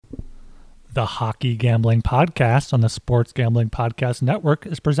The Hockey Gambling Podcast on the Sports Gambling Podcast Network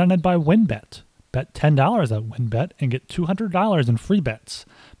is presented by WynnBET. Bet $10 at WynnBET and get $200 in free bets.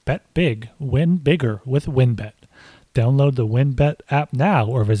 Bet big, win bigger with WynnBET. Download the WynnBET app now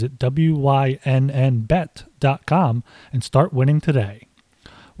or visit wynnbet.com and start winning today.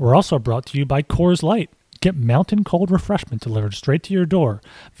 We're also brought to you by Coors Light. Get mountain cold refreshment delivered straight to your door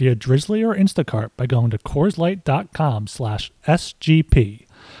via Drizzly or Instacart by going to CoorsLight.com/SGP.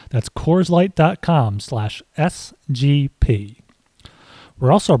 That's CoorsLight.com/SGP.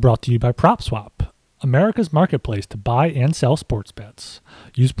 We're also brought to you by PropSwap, America's marketplace to buy and sell sports bets.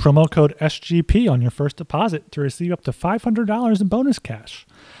 Use promo code SGP on your first deposit to receive up to $500 in bonus cash.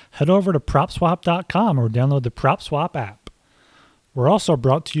 Head over to PropSwap.com or download the PropSwap app. We're also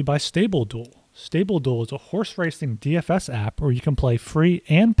brought to you by StableDuel. StableDuel is a horse racing DFS app where you can play free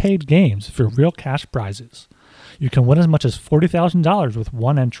and paid games for real cash prizes. You can win as much as $40,000 with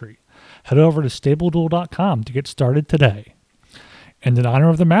one entry. Head over to StableDuel.com to get started today. And in honor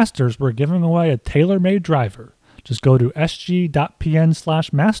of the Masters, we're giving away a tailor-made driver. Just go to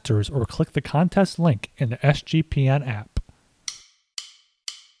sg.pn/masters or click the contest link in the SGPN app.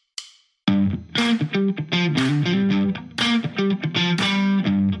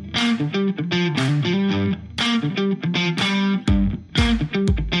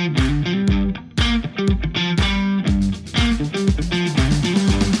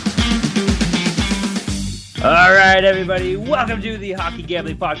 All right, everybody. Welcome to the Hockey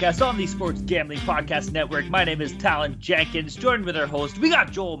Gambling Podcast on the Sports Gambling Podcast Network. My name is Talon Jenkins. Joined with our host, we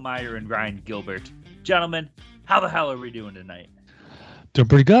got Joel Meyer and Ryan Gilbert. Gentlemen, how the hell are we doing tonight? Doing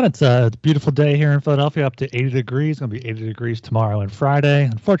pretty good. It's a beautiful day here in Philadelphia, up to 80 degrees. It's going to be 80 degrees tomorrow and Friday.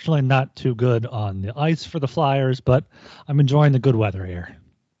 Unfortunately, not too good on the ice for the Flyers, but I'm enjoying the good weather here.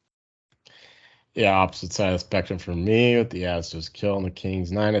 Yeah, opposite side of the spectrum for me with the Avs just killing the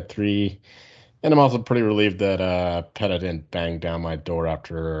Kings 9-3. And I'm also pretty relieved that Peta didn't bang down my door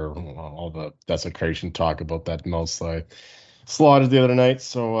after all the desecration talk about that mouse I slaughtered the other night.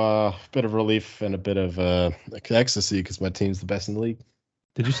 So a bit of relief and a bit of ecstasy because my team's the best in the league.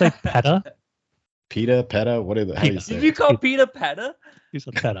 Did you say Peta? Peta? How do you say Did you call Peta Peta? You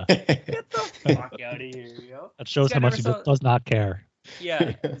said Peta. Get the fuck out of here, yo. That shows how much he does not care.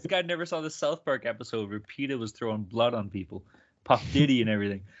 Yeah, this guy never saw the South Park episode where Peta was throwing blood on people. Puff Diddy and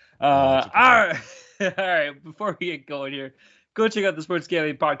everything. All right. Before we get going here, go check out the Sports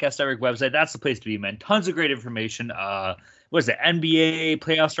Gambling Podcast Network website. That's the place to be, man. Tons of great information. What is it? NBA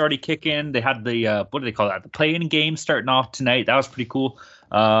playoffs are already kicking. They had the what do they call that? The play-in game starting off tonight. That was pretty cool.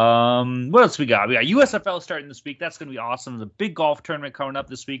 What else we got? We got USFL starting this week. That's going to be awesome. The big golf tournament coming up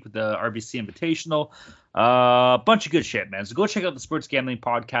this week with the RBC Invitational. Bunch of good shit, man. So go check out the Sports Gambling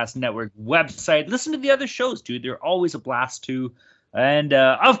Podcast Network website. Listen to the other shows, dude. They're always a blast too. And,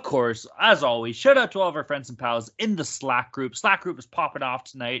 of course, as always, shout out to all of our friends and pals in the Slack group. Slack group is popping off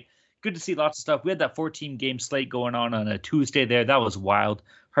tonight. Good to see lots of stuff. We had that 14-game slate going on a Tuesday there. That was wild.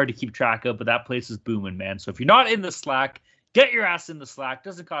 Hard to keep track of, but that place is booming, man. So if you're not in the Slack, get your ass in the Slack.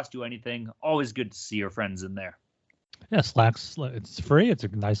 Doesn't cost you anything. Always good to see your friends in there. Yeah, Slack's it's free. It's a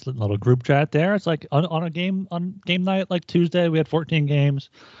nice little group chat there. It's like on game night like Tuesday we had 14 games.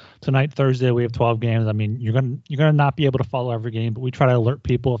 Tonight, Thursday, we have 12 games. I mean, you're gonna not be able to follow every game, but we try to alert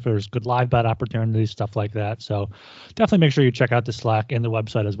people if there's good live bet opportunities, stuff like that. So definitely make sure you check out the Slack and the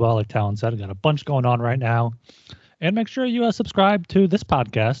website as well. Like Talon said, we've got a bunch going on right now. And make sure you subscribe to this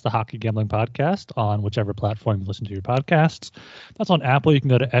podcast, the Hockey Gambling Podcast, on whichever platform you listen to your podcasts. That's on Apple. You can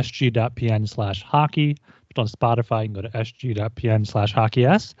go to sg.pn/hockey. If it's on Spotify, you can go to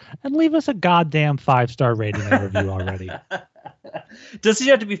sg.pn/hockeys and leave us a goddamn 5-star rating and review already. Doesn't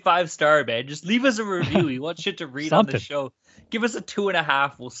have to be 5-star, man. Just leave us a review. We want shit to read on the show. Give us a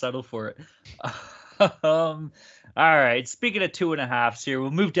 2.5. We'll settle for it. All right. Speaking of 2.5s here,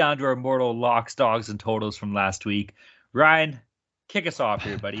 we'll move down to our mortal locks, dogs, and totals from last week. Ryan, kick us off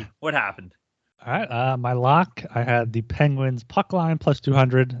here, buddy. What happened? All right. My lock, I had the Penguins puck line plus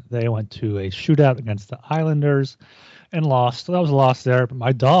 200. They went to a shootout against the Islanders and lost. So that was a loss there. But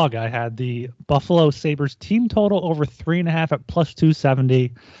my dog, I had the Buffalo Sabres team total over 3.5 at plus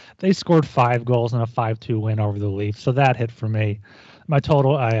 270. They scored 5 goals in a 5-2 win over the Leafs. So that hit for me. My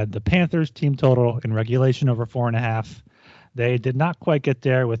total, I had the Panthers team total in regulation over 4.5. They did not quite get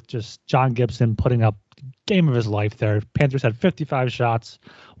there with just John Gibson putting up game of his life there. Panthers had 55 shots,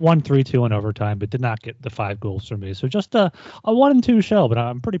 won 3-2 in overtime, but did not get the 5 goals for me. So just a 1-2 show, but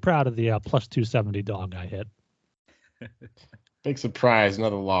I'm pretty proud of the plus 270 dog I hit. Big surprise,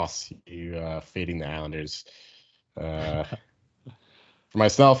 another loss. You fading the Islanders. For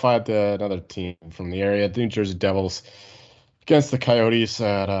myself, I had another team from the area, the New Jersey Devils. against the Coyotes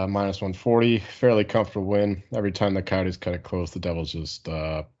at minus 140. Fairly comfortable win. Every time the Coyotes cut it close, the Devils just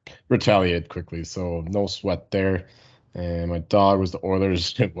retaliated quickly. So no sweat there. And my dog was the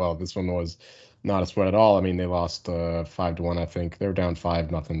Oilers. Well, this one was not a sweat at all. I mean, they lost 5-1, I think. They were down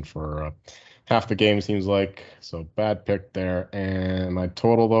 5-0 for half the game, seems like. So bad pick there. And my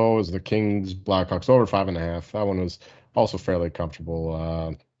total, though, is the Kings Blackhawks over 5.5. That one was also fairly comfortable.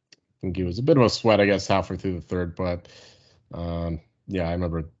 I think it was a bit of a sweat, I guess, halfway through the third, but yeah, I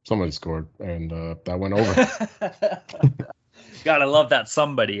remember somebody scored, and that went over. Gotta love that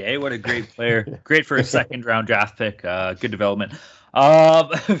somebody, eh? What a great player. Great for a second round draft pick. Good development.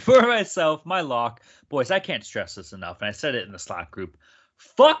 For myself, my lock, boys, I can't stress this enough, and I said it in the Slack group.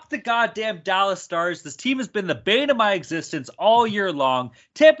 Fuck the goddamn Dallas Stars. This team has been the bane of my existence all year long.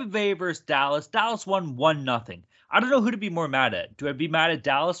 Tampa Bay versus Dallas. Dallas won 1-0. I don't know who to be more mad at. Do I be mad at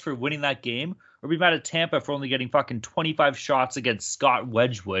Dallas for winning that game, or be mad at Tampa for only getting fucking 25 shots against Scott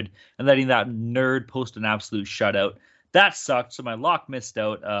Wedgwood and letting that nerd post an absolute shutout? That sucked, so my lock missed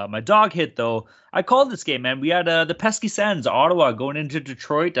out. My dog hit, though. I called this game, man. We had the Pesky Sens, Ottawa, going into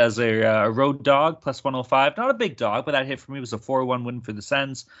Detroit as a road dog, plus 105. Not a big dog, but that hit for me. It was a 4-1 win for the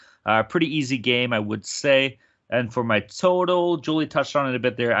Sens. Pretty easy game, I would say. And for my total, Julie touched on it a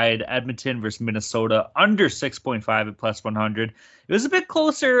bit there. I had Edmonton versus Minnesota under 6.5 at plus 100. It was a bit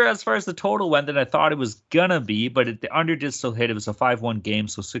closer as far as the total went than I thought it was going to be, but the under did still hit. It was a 5-1 game,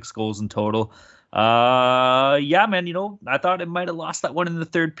 so 6 goals in total. Yeah, man, I thought it might have lost that one in the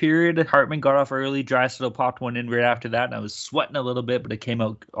third period. Hartman got off early. Draisaitl popped one in right after that, and I was sweating a little bit, but it came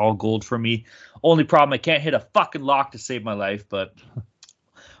out all gold for me. Only problem, I can't hit a fucking lock to save my life, but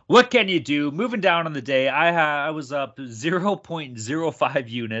what can you do? Moving down on the day, I was up 0.05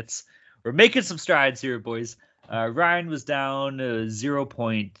 units. We're making some strides here, boys. Ryan was down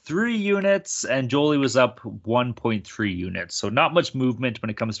 0.3 units, and Jolie was up 1.3 units. So not much movement when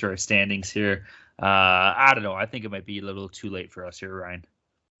it comes to our standings here. I don't know. I think it might be a little too late for us here, Ryan.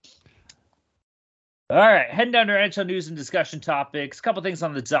 All right, heading down to our NHL news and discussion topics. A couple things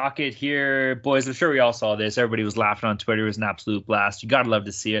on the docket here. Boys, I'm sure we all saw this. Everybody was laughing on Twitter. It was an absolute blast. You got to love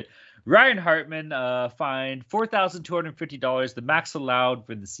to see it. Ryan Hartman fined $4,250, the max allowed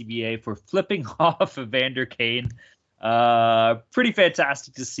for the CBA, for flipping off Evander Kane. Pretty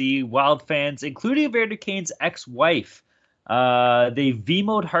fantastic to see. Wild fans, including Evander Kane's ex-wife, they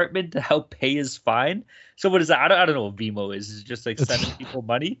Venmo'd Hartman to help pay his fine. So what is that? I don't know what Venmo is. Is it just like sending people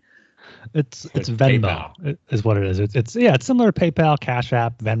money? It's Venmo PayPal. Is what it is. It's similar to PayPal, Cash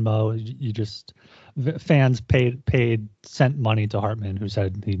App, Venmo. You just fans sent money to Hartman, who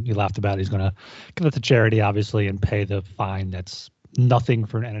said he laughed about it. He's going to give it to charity, obviously, and pay the fine. That's nothing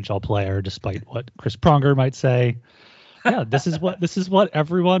for an NHL player, despite what Chris Pronger might say. Yeah, this is what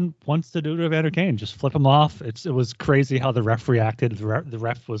everyone wants to do to Evander Kane. Just flip him off. It was crazy how the ref reacted. The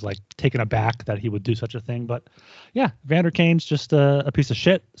ref was like taken aback that he would do such a thing. But yeah, Evander Kane's just a piece of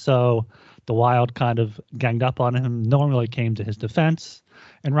shit. So the Wild kind of ganged up on him. No one really came to his defense.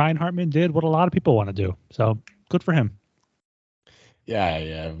 And Ryan Hartman did what a lot of people want to do. So good for him. Yeah.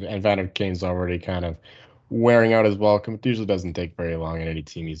 And Evander Kane's already kind of wearing out his welcome. It usually doesn't take very long at any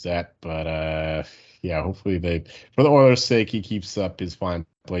team he's at. But yeah, hopefully for the Oilers' sake, he keeps up his fine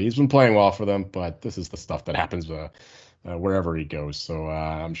play. He's been playing well for them, but this is the stuff that happens wherever he goes. So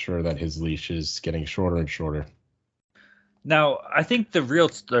I'm sure that his leash is getting shorter and shorter. Now, I think the real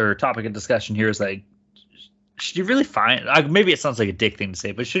topic of discussion here is like, should you really fine? Maybe it sounds like a dick thing to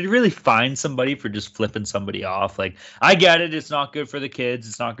say, but should you really fine somebody for just flipping somebody off? Like, I get it. It's not good for the kids.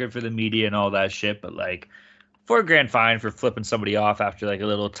 It's not good for the media and all that shit. But like, $4,000 fine for flipping somebody off after like a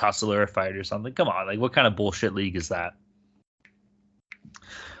little tussle or a fight or something. Come on, like what kind of bullshit league is that?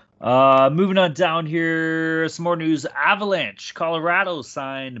 Moving on down here, some more news. Avalanche, Colorado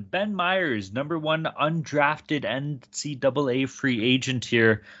signed Ben Myers, number 1 undrafted NCAA free agent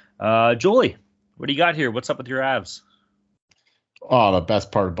here. Jolie, what do you got here? What's up with your Avs? Oh, the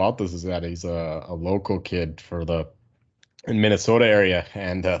best part about this is that he's a local kid in Minnesota area,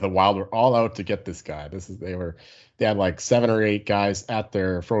 and the Wild were all out to get this guy. They had like 7 or 8 guys at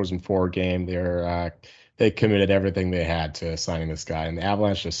their Frozen Four game. They committed everything they had to signing this guy, and the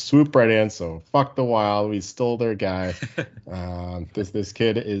Avalanche just swooped right in. So fuck the Wild, we stole their guy. This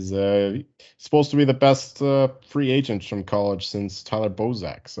kid is supposed to be the best free agent from college since Tyler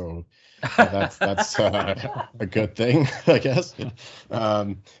Bozak. So that's a good thing, I guess.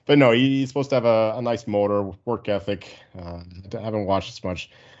 But no, he's supposed to have a nice motor, work ethic. I haven't watched as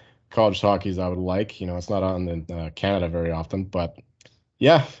much college hockey as I would like. It's not on in Canada very often, but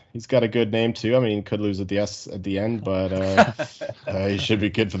yeah, he's got a good name too. I mean, he could lose at the S at the end, but he should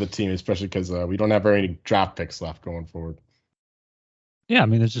be good for the team, especially because we don't have very many draft picks left going forward. Yeah, I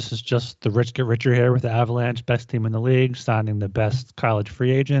mean, it's just the rich get richer here with the Avalanche, best team in the league, signing the best college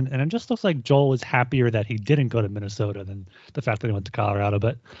free agent, and it just looks like Joel was happier that he didn't go to Minnesota than the fact that he went to Colorado.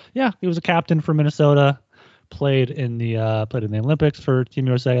 But yeah, he was a captain for Minnesota, played in the Olympics for Team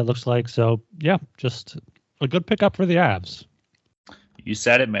USA. It looks like so. Yeah, just a good pickup for the Avs. You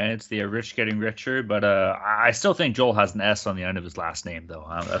said it, man. It's the rich getting richer, but I still think Joel has an S on the end of his last name, though.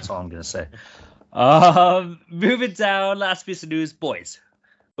 That's all I'm gonna say. Moving down, last piece of news, boys.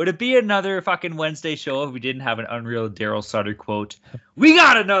 Would it be another fucking Wednesday show if we didn't have an unreal Daryl Sutter quote? We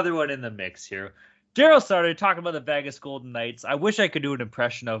got another one in the mix here. Daryl Sutter talking about the Vegas Golden Knights. I wish I could do an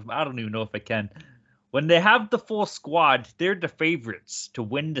impression of him. I don't even know if I can. When they have the full squad, they're the favorites to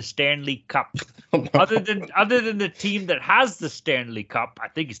win the Stanley Cup. Other than the team that has the Stanley Cup, I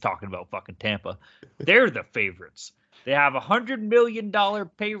think he's talking about fucking Tampa. They're the favorites. They have $100 million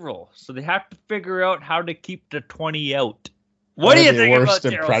payroll, so they have to figure out how to keep the 20 out. What do you think about worst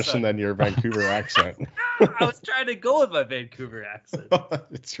impression than your Vancouver accent? I was trying to go with my Vancouver accent.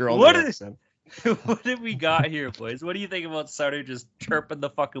 It's your only accent. What did we got here, boys? What do you think about Sutter just chirping the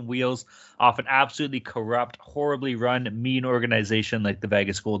fucking wheels off an absolutely corrupt, horribly run, mean organization like the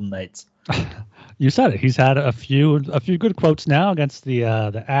Vegas Golden Knights? You said it. He's had a few good quotes now against the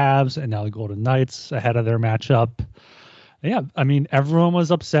Avs and now the Golden Knights ahead of their matchup. Yeah, I mean, everyone was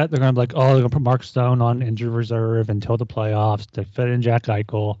upset. They're going to be like, oh, they're going to put Mark Stone on injured reserve until the playoffs to fit in Jack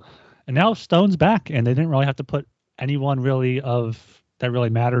Eichel. And now Stone's back, and they didn't really have to put anyone that really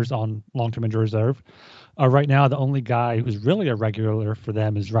matters on long-term injured reserve. Right now, the only guy who's really a regular for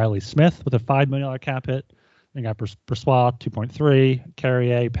them is Riley Smith with a $5 million cap hit. They got Brossoit, 2.3,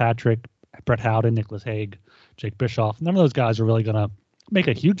 Carrier, Patrick, Brett Howden, Nicholas Hague, Jake Bischoff. None of those guys are really going to make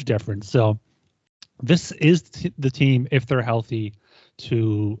a huge difference. So this is the team, if they're healthy,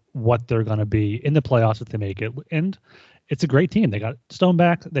 to what they're going to be in the playoffs if they make it. And it's a great team. They got Stone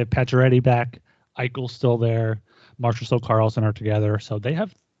back. They have Pacioretty back. Eichel's still there. Marchessault, Carlson are together. So they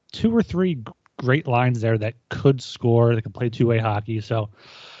have 2 or 3 great lines there that could score. They can play two-way hockey. So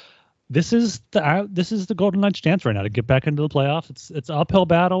this is the Golden Knights' chance right now to get back into the playoffs. It's an uphill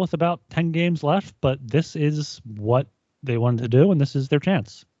battle with about 10 games left, but this is what they wanted to do, and this is their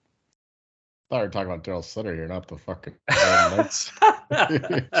chance. I thought we were talking about Daryl Sutter here, not the fucking Knights.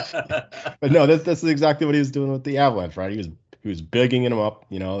 But no, this is exactly what he was doing with the Avalanche, right? He was bigging them up.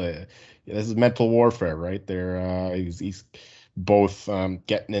 You know, this is mental warfare, right? He's both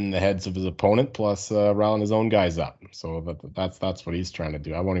getting in the heads of his opponent plus riling his own guys up. So that's what he's trying to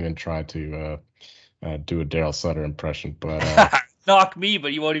do. I won't even try to do a Daryl Sutter impression, but knock me,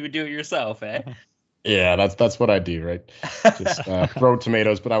 but you won't even do it yourself, eh? Yeah, that's what I do, right? Just throw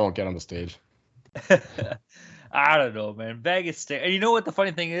tomatoes, but I won't get on the stage. I don't know, man. Vegas, and you know what the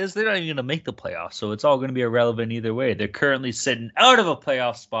funny thing is? They're not even going to make the playoffs, so it's all going to be irrelevant either way. They're currently sitting out of a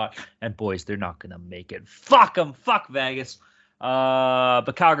playoff spot, and boys, they're not going to make it. Fuck them. Fuck Vegas.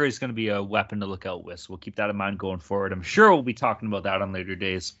 But Calgary is going to be a weapon to look out with, so we'll keep that in mind going forward. I'm sure we'll be talking about that on later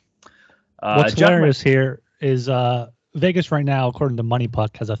days. What's hilarious here is Vegas right now, according to Money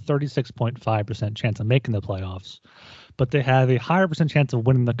Puck, has a 36.5% chance of making the playoffs, but they have a higher percent chance of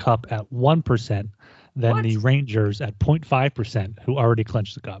winning the cup at 1% than the Rangers at 0.5%, who already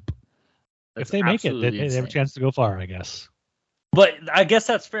clinched the cup. If they make it, they have a chance to go far, I guess. But I guess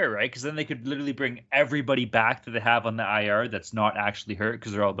that's fair, right? Because then they could literally bring everybody back that they have on the IR that's not actually hurt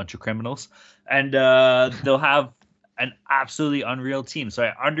because they're all a bunch of criminals. And they'll have an absolutely unreal team. So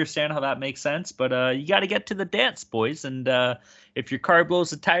I understand how that makes sense. But you got to get to the dance, boys. And if your car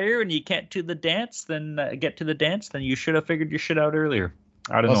blows a tire and you can't do the dance, then you should have figured your shit out earlier.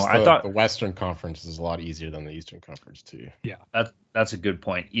 I don't know. I thought the Western Conference is a lot easier than the Eastern Conference, too. Yeah, that's a good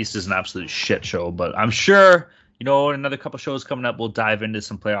point. East is an absolute shit show. But I'm sure... in another couple shows coming up, we'll dive into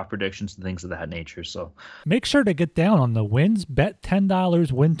some playoff predictions and things of that nature. So make sure to get down on the Wins Bet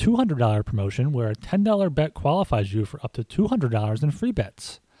 $10, win $200 promotion, where a $10 bet qualifies you for up to $200 in free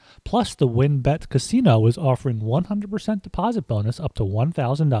bets. Plus, the WynnBET Casino is offering 100% deposit bonus up to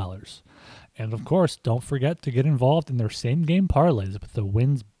 $1,000. And of course, don't forget to get involved in their same-game parlays with the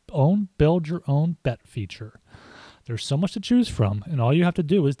Wynn's own Build Your Own Bet feature. There's so much to choose from, and all you have to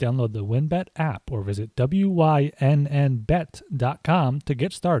do is download the WynnBET app or visit wynnbet.com to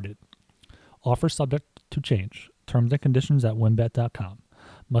get started. Offer subject to change. Terms and conditions at wynnbet.com.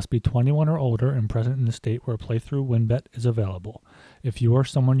 Must be 21 or older and present in the state where playthrough WynnBET is available. If you or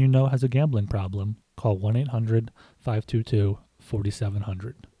someone you know has a gambling problem, call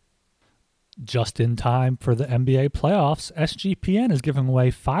 1-800-522-4700. Just in time for the NBA playoffs, SGPN is giving away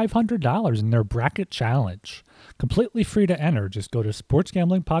 $500 in their bracket challenge. Completely free to enter. Just go to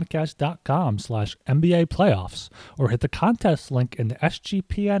sportsgamblingpodcast.com/NBA playoffs or hit the contest link in the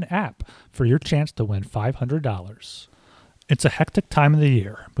SGPN app for your chance to win $500. It's a hectic time of the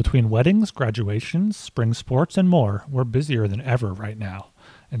year. Between weddings, graduations, spring sports, and more, we're busier than ever right now.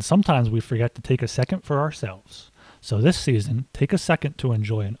 And sometimes we forget to take a second for ourselves. So this season, take a second to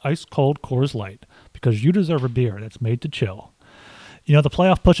enjoy an ice-cold Coors Light, because you deserve a beer that's made to chill. You know, the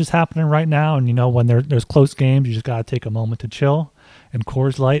playoff push is happening right now, and you know, when there's close games, you just got to take a moment to chill, and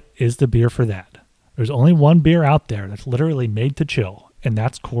Coors Light is the beer for that. There's only one beer out there that's literally made to chill, and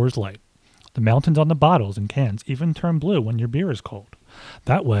that's Coors Light. The mountains on the bottles and cans even turn blue when your beer is cold.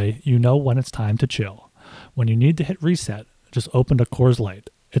 That way, you know when it's time to chill. When you need to hit reset, just open a Coors Light.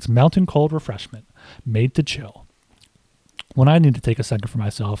 It's mountain cold refreshment, made to chill. When I need to take a second for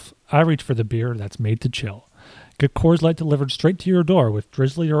myself, I reach for the beer that's made to chill. Get Coors Light delivered straight to your door with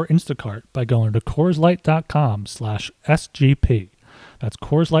Drizzly or Instacart by going to CoorsLight.com/SGP. That's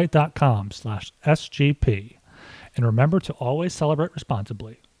CoorsLight.com/SGP. And remember to always celebrate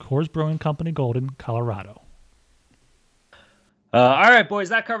responsibly. Coors Brewing Company, Golden, Colorado. All right, boys,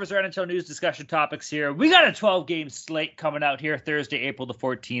 that covers our NHL news discussion topics here. We got a 12-game slate coming out here Thursday, April the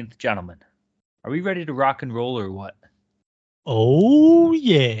 14th. Gentlemen, are we ready to rock and roll or what? Oh,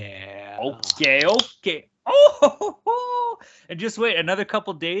 yeah. Okay. Oh, and just wait another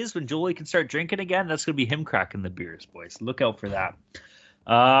couple days when Jolie can start drinking again. That's going to be him cracking the beers, boys. Look out for that.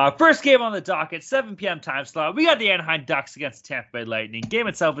 First game on the docket, 7 p.m. time slot. We got the Anaheim Ducks against Tampa Bay Lightning. Game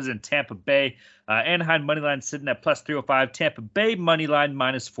itself is in Tampa Bay. Anaheim moneyline sitting at plus 305. Tampa Bay moneyline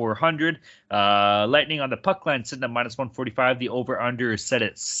minus 400. Lightning on the puck line sitting at minus 145. The over-under is set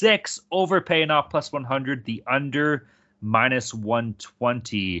at 6. Over paying off plus 100. The under minus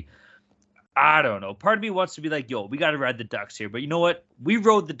 120. I don't know. Part of me wants to be like, yo, we got to ride the Ducks here. But you know what? We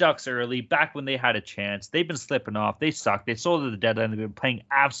rode the Ducks early, back when they had a chance. They've been slipping off. They suck. They sold at the deadline. They've been playing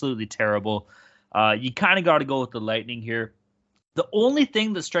absolutely terrible. You kind of got to go with the Lightning here. The only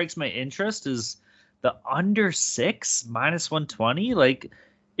thing that strikes my interest is the under 6, minus 120. Like,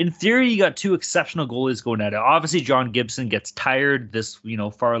 in theory, you got two exceptional goalies going at it. Obviously, John Gibson gets tired this,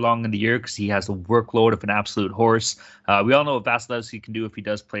 far along in the year because he has a workload of an absolute horse. We all know what Vasilevsky can do if he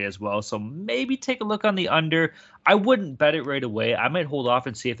does play as well. So maybe take a look on the under. I wouldn't bet it right away. I might hold off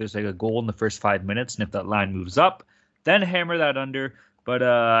and see if there's like a goal in the first 5 minutes, and if that line moves up, then hammer that under.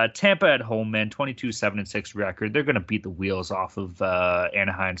 But Tampa at home, man, 22-7-6 record. They're going to beat the wheels off of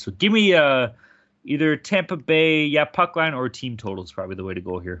Anaheim. So give me either Tampa Bay, puck line, or team total is probably the way to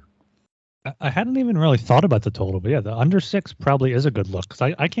go here. I hadn't even really thought about the total, but the under 6 probably is a good look,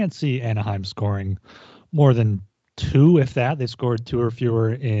 because I can't see Anaheim scoring more than 2, if that. They scored 2 or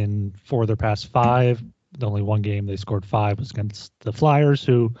fewer in 4 of their past 5. The only one game they scored 5 was against the Flyers,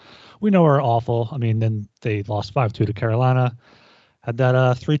 who we know are awful. I mean, then they lost 5-2 to Carolina. Had that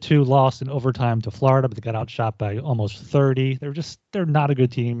 3-2 loss in overtime to Florida, but they got outshot by almost 30. They're not a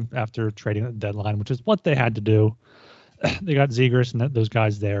good team after trading at the deadline, which is what they had to do. They got Zegras and those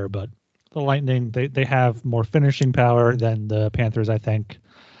guys there, but the Lightning, they have more finishing power than the Panthers, I think.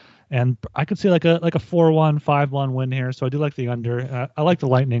 And I could see like a 4-1, 5-1 win here. So I do like the under. I like the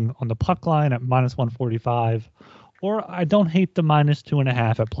Lightning on the puck line at minus 145, or I don't hate the minus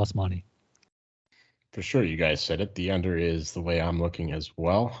 2.5 at plus money. For sure, you guys said it. The under is the way I'm looking as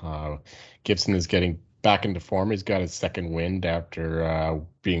well. Gibson is getting back into form. He's got his second wind after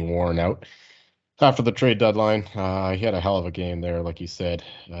being worn out after the trade deadline. He had a hell of a game there, like you said,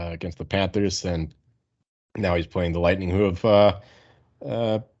 against the Panthers, and now he's playing the Lightning, who have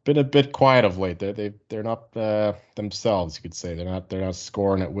been a bit quiet of late. They're not themselves, you could say. They're not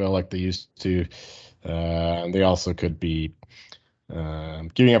scoring at will like they used to. And they also could be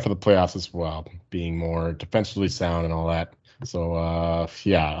giving up for the playoffs as well, being more defensively sound and all that. So,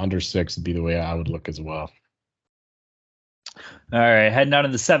 under 6 would be the way I would look as well. All right, heading out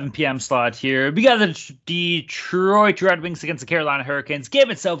in the 7 p.m. slot here. We got the Detroit Red Wings against the Carolina Hurricanes.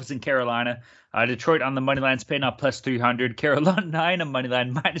 Game itself is in Carolina. Detroit on the money line's paying up plus 300. Carolina money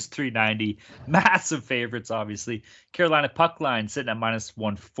line minus 390. Massive favorites, obviously. Carolina puck line sitting at minus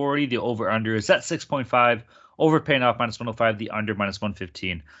 140. The over-under is at 6.5. Over paying off minus 105. The under minus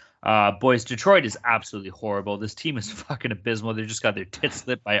 115. Boys, Detroit is absolutely horrible. This team is fucking abysmal. They just got their tits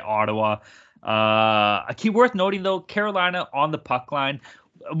slit by Ottawa. A key worth noting, though, Carolina on the puck line.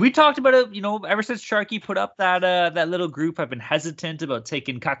 We talked about it, ever since Sharky put up that little group. I've been hesitant about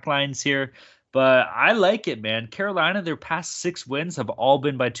taking puck lines here, but I like it, man. Carolina, their past 6 wins have all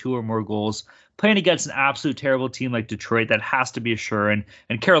been by 2 or more goals. playing against an absolute terrible team like Detroit, that has to be assuring.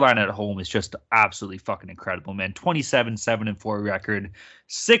 And Carolina at home is just absolutely fucking incredible, man. 27-7-4 record,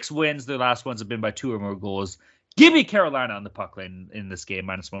 6 wins. Their last ones have been by 2 or more goals. Give me Carolina on the puck line in this game,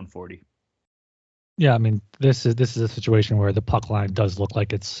 -140. Yeah, I mean, this is a situation where the puck line does look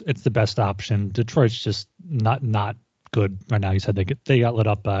like it's the best option. Detroit's just not good right now. You said they got lit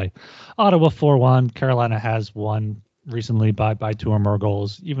up by Ottawa 4-1. Carolina has won recently by 2 or more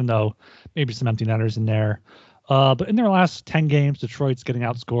goals, even though maybe some empty netters in there. But in their last 10 games, Detroit's getting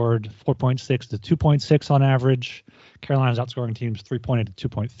outscored 4.6 to 2.6 on average. Carolina's outscoring teams 3.8 to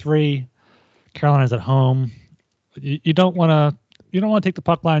 2.3. Carolina's at home. You don't want to take the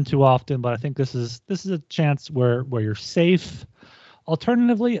puck line too often, but I think this is a chance where you're safe.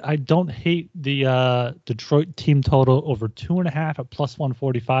 Alternatively, I don't hate the Detroit team total over 2.5 at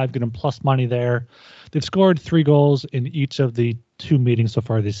 +145. Get them plus money there. They've scored 3 goals in each of the 2 meetings so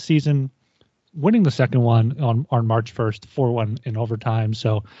far this season, winning the second one on March 1st, 4-1 in overtime.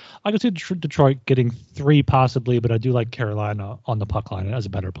 So I can see Detroit getting 3 possibly, but I do like Carolina on the puck line as a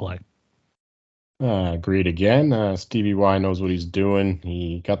better play. Agreed again. Stevie Y knows what he's doing.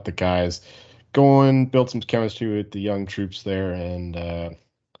 He got the guys going, built some chemistry with the young troops there, and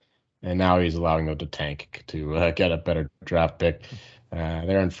now he's allowing them to tank to get a better draft pick.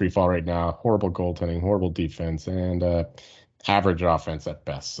 They're in free fall right now. Horrible goaltending, horrible defense, and average offense at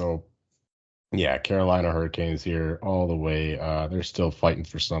best. So, yeah, Carolina Hurricanes here all the way. They're still fighting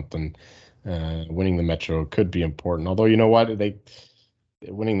for something. Winning the Metro could be important. Although, you know what?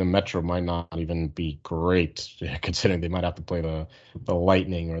 Winning the Metro might not even be great, considering they might have to play the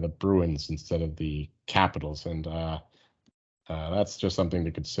Lightning or the Bruins instead of the Capitals, and that's just something to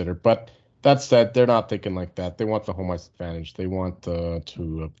consider. But that said, they're not thinking like that. They want the home ice advantage. They want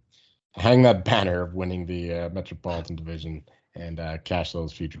to hang that banner of winning the Metropolitan Division and cash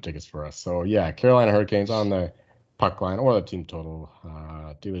those future tickets for us. So yeah, Carolina Hurricanes on the puck line or the team total,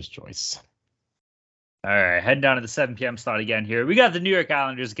 dealer's choice. All right, heading down to the 7 p.m. slot again here. We got the New York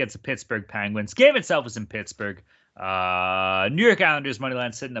Islanders against the Pittsburgh Penguins. Game itself is in Pittsburgh. New York Islanders money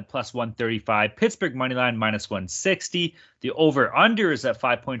line sitting at +135. Pittsburgh money line -160. The over/under is at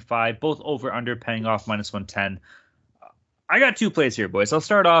 5.5. Both over/under paying off -110. I got 2 plays here, boys. I'll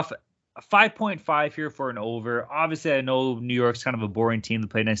start off 5.5 here for an over. Obviously, I know New York's kind of a boring team to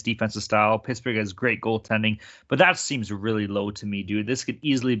play nice defensive style. Pittsburgh has great goaltending, but that seems really low to me, dude. This could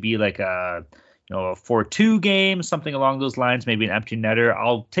easily be like a 4-2 game, something along those lines, maybe an empty netter.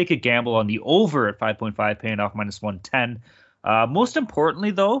 I'll take a gamble on the over at 5.5, paying off -110. Most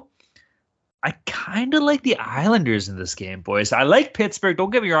importantly, though, I kind of like the Islanders in this game, boys. I like Pittsburgh.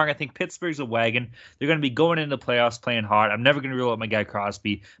 Don't get me wrong. I think Pittsburgh's a wagon. They're going to be going into the playoffs playing hard. I'm never going to rule out my guy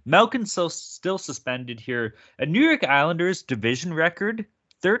Crosby. Malkin's still suspended here. A New York Islanders division record,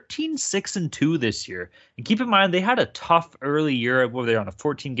 13-6-2 this year. And keep in mind, they had a tough early year where they were on a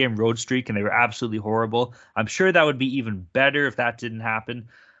 14-game road streak and they were absolutely horrible. I'm sure that would be even better if that didn't happen.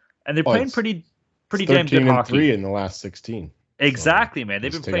 And they're playing pretty damn good hockey. 13-3 in the last 16. Exactly, so man.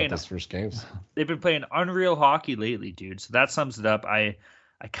 They've been playing those first games. They've been playing unreal hockey lately, dude. So that sums it up. I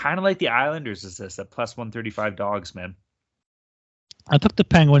kind of like the Islanders as this at +135 dogs, man. I took the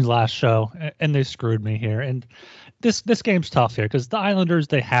Penguins last show, and they screwed me here. And this game's tough here because the Islanders,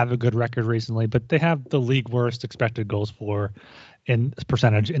 they have a good record recently, but they have the league worst expected goals for in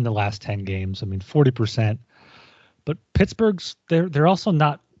percentage in the last 10 games. I mean, 40%. But Pittsburgh's, they're also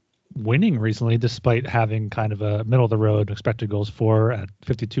not winning recently, despite having kind of a middle of the road expected goals for at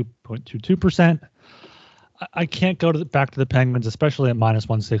 52.22%. I can't go back to the Penguins, especially at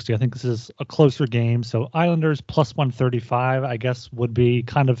 -160. I think this is a closer game. So Islanders +135, I guess, would be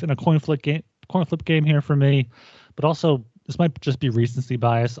kind of in a coin flip game here for me. But also, this might just be recency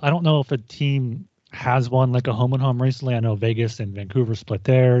bias. I don't know if a team has won like a home and home recently. I know Vegas and Vancouver split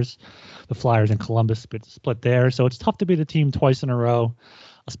theirs. The Flyers and Columbus split theirs. So it's tough to beat a team twice in a row,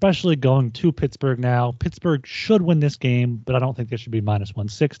 especially going to Pittsburgh now. Pittsburgh should win this game, but I don't think they should be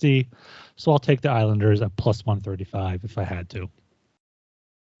 -160. So I'll take the Islanders at +135 if I had to.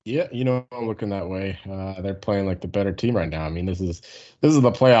 Yeah, I'm looking that way. They're playing like the better team right now. I mean, this is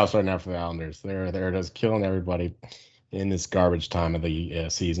the playoffs right now for the Islanders. They're just killing everybody in this garbage time of the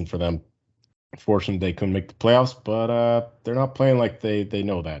season for them. Unfortunately, they couldn't make the playoffs, but they're not playing like they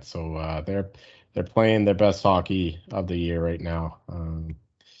know that. So they're playing their best hockey of the year right now.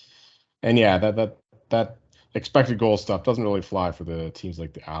 And yeah, that expected goal stuff doesn't really fly for the teams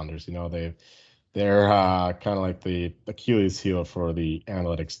like the Islanders. They're kind of like the Achilles heel for the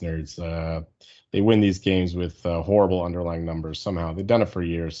analytics nerds. They win these games with horrible underlying numbers somehow. They've done it for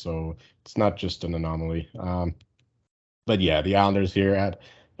years, so it's not just an anomaly. But yeah, the Islanders here at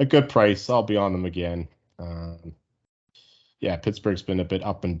a good price. I'll be on them again. Yeah, Pittsburgh's been a bit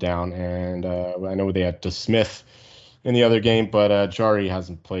up and down, and I know they had DeSmith in the other game, but Jari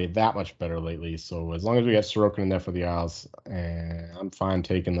hasn't played that much better lately. So as long as we get Sorokin in there for the Isles, I'm fine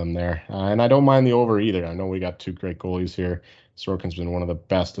taking them there. And I don't mind the over either. I know we got 2 great goalies here. Sorokin's been one of the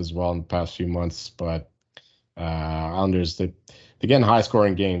best as well in the past few months, but Islanders, they're getting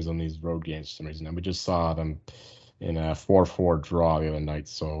high-scoring games on these road games for some reason. And we just saw them in a 4-4 draw the other night.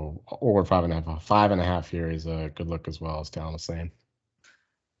 So over 5.5 here is a good look as well, as Talon was saying.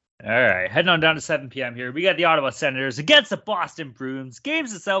 All right, heading on down to 7 p.m. here. We got the Ottawa Senators against the Boston Bruins.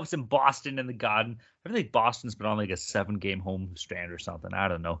 Games itself is in Boston in the Garden. I think Boston's been on like a 7-game home strand or something. I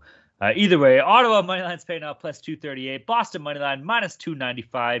don't know. Either way, Ottawa moneyline's paying out plus 238. Boston moneyline minus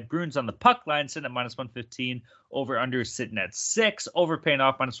 295. Bruins on the puck line sitting at minus 115. Over under sitting at 6. Over paying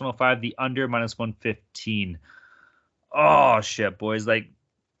off minus 105. The under minus 115. Oh shit, boys! Like.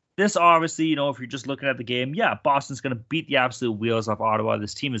 This obviously, if you're just looking at the game, yeah, Boston's going to beat the absolute wheels off Ottawa.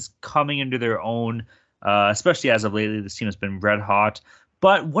 This team is coming into their own, especially as of lately. This team has been red hot.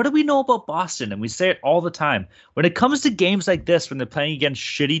 But what do we know about Boston? And we say it all the time. When it comes to games like this, when they're playing against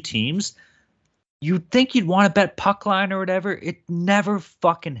shitty teams, you'd think you'd want to bet puck line or whatever. It never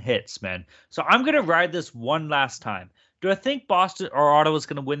fucking hits, man. So I'm going to ride this one last time. Do I think Boston or Ottawa's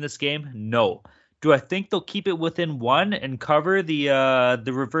going to win this game? No. Do I think they'll keep it within 1 and cover the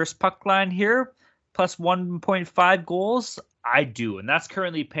reverse puck line here, plus 1.5 goals? I do, and that's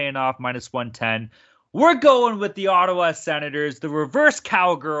currently paying off minus 110. We're going with the Ottawa Senators, the reverse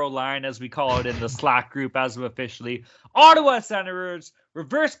cowgirl line, as we call it in the Slack group as of officially. Ottawa Senators,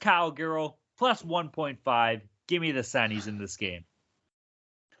 reverse cowgirl, plus 1.5. Give me the Sennies in this game.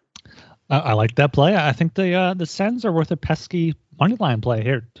 I like that play. I think the Sens are worth a pesky money line play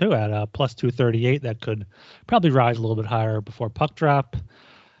here too at plus 238. That could probably rise a little bit higher before puck drop.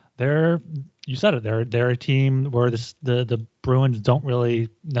 You said it. They're a team where the Bruins don't really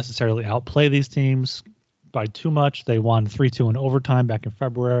necessarily outplay these teams by too much. They won 3-2 in overtime back in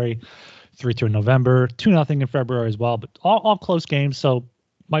February, 3-2 in November, 2-0 in February as well. But all close games. So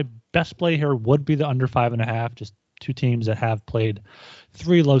my best play here would be the under 5.5. Just 2 teams that have played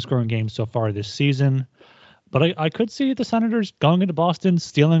 3 low-scoring games so far this season. But I could see the Senators going into Boston,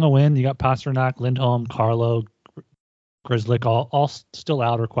 stealing a win. You got Pasternak, Lindholm, Carlo, Grzelcyk, all still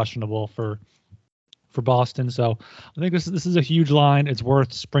out or questionable for Boston. So I think this is a huge line. It's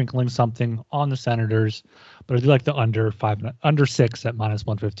worth sprinkling something on the Senators. But I do like the under 6 at minus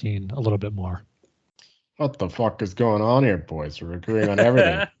 115 a little bit more. What the fuck is going on here, boys? We're agreeing on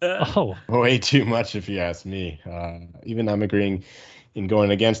everything. Way too much, if you ask me. Even I'm agreeing in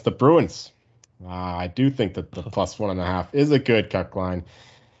going against the Bruins. I do think that the plus 1.5 is a good cut line,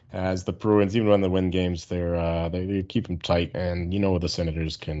 as the Bruins, even when they win games, they keep them tight, and the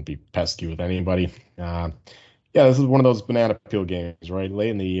Senators can be pesky with anybody. This is one of those banana peel games, right?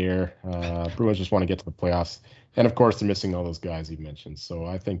 Late in the year, Bruins just want to get to the playoffs, and of course they're missing all those guys you mentioned. So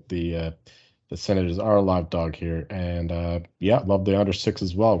I think the Senators are a live dog here, and love the under 6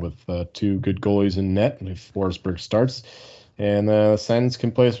 as well with 2 good goalies in net if Forsberg starts. And the Sens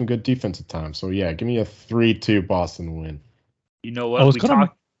can play some good defense at times. So, give me a 3-2 Boston win. You know what?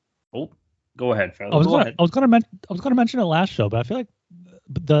 Go ahead, fellas. I was going to mention it last show, but I feel like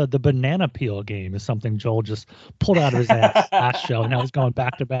the banana peel game is something Joel just pulled out of his ass last show, and now he's going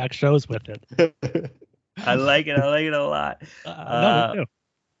back-to-back shows with it. I like it. I like it a lot. No, me too.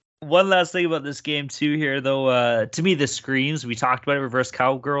 One last thing about this game too here, though, to me, this screams, we talked about it, reverse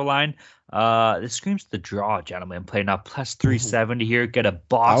cowgirl line. This screams the draw, gentlemen. Playing up plus 370 here. Get a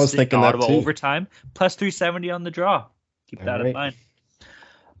Boston Ottawa overtime. Plus 370 on the draw. Keep that in mind.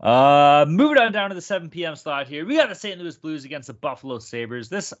 Moving on down to the 7 p.m. slot here. We got the St. Louis Blues against the Buffalo Sabres.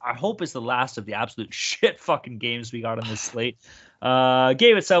 This, I hope, is the last of the absolute shit fucking games we got on this slate.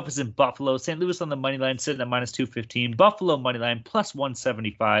 Game itself is in Buffalo. St. Louis on the money line sitting at minus 215. Buffalo money line plus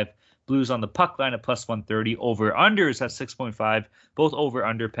 175. Blues on the puck line at plus 130. Over unders at 6.5. Both over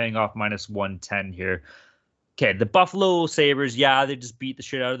under paying off minus 110 here. Okay, the Buffalo Sabres, they just beat the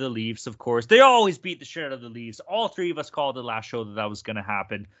shit out of the Leafs, of course. They always beat the shit out of the Leafs. All 3 of us called the last show that was going to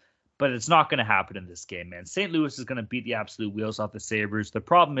happen. But it's not going to happen in this game, man. St. Louis is going to beat the absolute wheels off the Sabres. The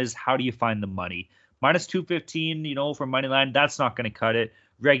problem is, how do you find the money? Minus 215, for money line, that's not going to cut it.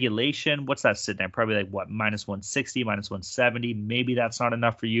 Regulation, what's that sitting at? Probably minus 160, minus 170. Maybe that's not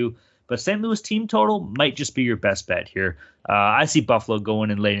enough for you. But St. Louis team total might just be your best bet here. I see Buffalo going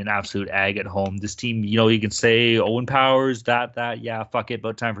and laying an absolute egg at home. This team, you can say Owen Powers, fuck it.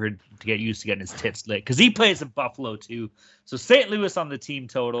 About time for him to get used to getting his tits lit, because he plays in Buffalo too. So St. Louis on the team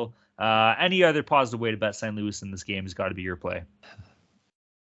total. Any other positive way to bet St. Louis in this game has got to be your play.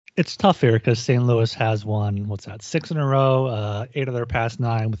 It's tough here because St. Louis has won, 6 in a row, 8 of their past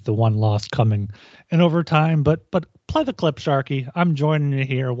 9 with the one loss coming in overtime. But play the clip, Sharky. I'm joining you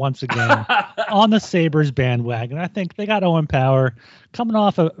here once again on the Sabres bandwagon. I think they got Owen Power coming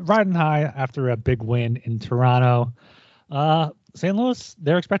off riding high after a big win in Toronto. St. Louis,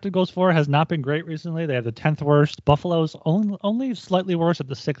 their expected goals for has not been great recently. They have the 10th worst. Buffalo's only slightly worse at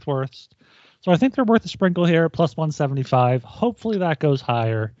the 6th worst. So I think they're worth a sprinkle here, plus 175. Hopefully that goes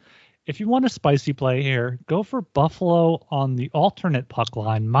higher. If you want a spicy play here, go for Buffalo on the alternate puck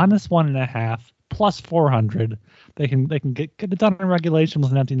line, minus 1.5, plus 400. They can get it done in regulation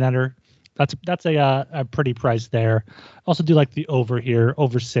with an empty netter. That's a pretty price there. Also do like the over here,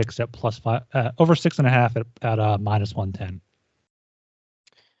 over 6 at plus 5, over 6.5 at minus 110.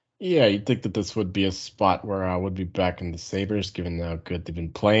 Yeah, you'd think that this would be a spot where I would be back in the Sabres, given how good they've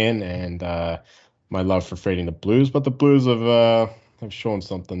been playing and my love for fading the Blues. But the Blues have shown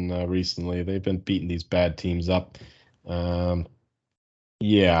something recently. They've been beating these bad teams up.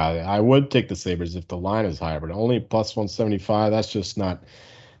 Yeah, I would take the Sabres if the line is higher, but only plus 175. That's just not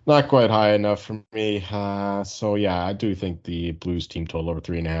quite high enough for me. So yeah, I do think the Blues team total over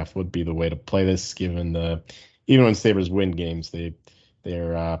 3.5 would be the way to play this, given even when Sabres win games,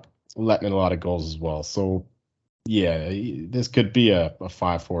 they're letting in a lot of goals as well. So yeah, this could be a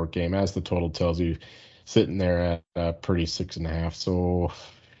 5-4 game, as the total tells you, sitting there at a pretty 6.5. So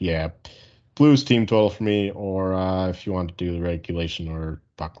yeah, Blues team total for me, or if you want to do the regulation or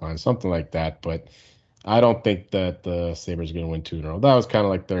puck line, something like that. But I don't think that the Sabres are going to win 2 in a row. That was kind of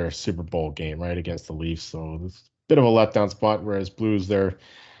like their Super Bowl game, right, against the Leafs. So it's a bit of a letdown spot, whereas Blues, they're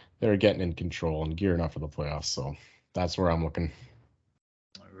getting in control and gearing up for the playoffs. So that's where I'm looking.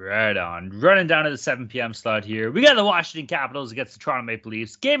 Right on. Running down to the 7 p.m. slot here. We got the Washington Capitals against the Toronto Maple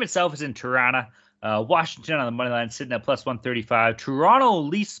Leafs. Game itself is in Toronto. Washington on the money line sitting at plus 135. Toronto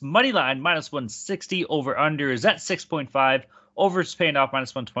Leafs money line minus 160. Over under is at 6.5. Over is paying off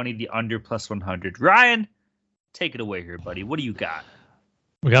minus 120. The under plus 100. Ryan, take it away here, buddy. What do you got?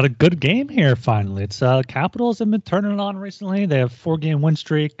 We got a good game here finally. It's Capitals have been turning it on recently. They have 4-game win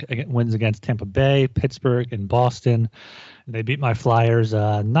streak, wins against Tampa Bay, Pittsburgh, and Boston. They beat my Flyers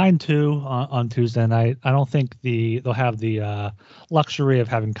 9-2 on Tuesday night. I don't think they'll have the luxury of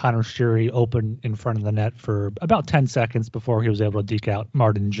having Connor Sheary open in front of the net for about 10 seconds before he was able to deke out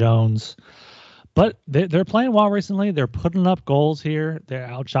Martin Jones. But they're playing well recently. They're putting up goals here. They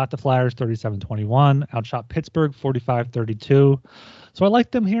outshot the Flyers 37-21, outshot Pittsburgh 45-32. So I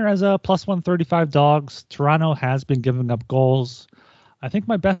like them here as a plus 135 dogs. Toronto has been giving up goals. I think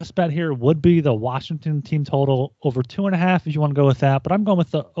my best bet here would be the Washington team total over 2.5 if you want to go with that. But I'm going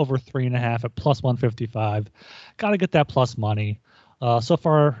with the over 3.5 at plus 155. Got to get that plus money. So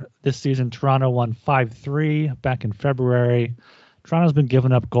far this season, Toronto won 5-3 back in February. Toronto's been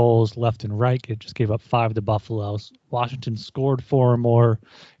giving up goals left and right. It just gave up 5 to Buffalo. Washington scored 4 or more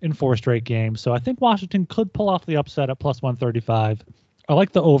in 4 straight games. So I think Washington could pull off the upset at plus 135. I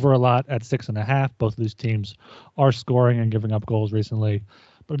like the over a lot at 6.5. Both of these teams are scoring and giving up goals recently.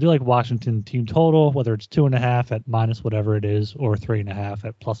 But I do like Washington team total, whether it's 2.5 at minus whatever it is, or 3.5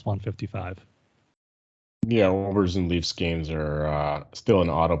 at plus 155. Yeah, overs in Leafs games are still an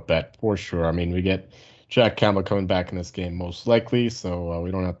auto bet for sure. I mean, we get Jack Campbell coming back in this game most likely, so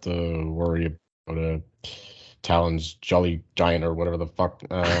we don't have to worry about Talon's Jolly Giant or whatever the fuck.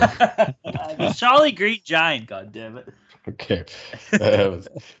 The Jolly Great Giant, goddammit. Okay.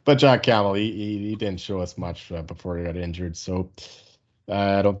 But Jack Campbell, he didn't show us much before he got injured, so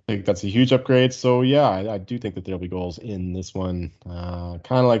I don't think that's a huge upgrade. So, yeah, I do think that there'll be goals in this one. Kind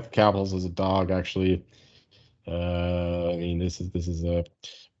of like the Capitals as a dog, actually. I mean, this is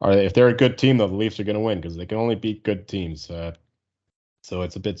if they're a good team, though, the Leafs are going to win because they can only beat good teams. So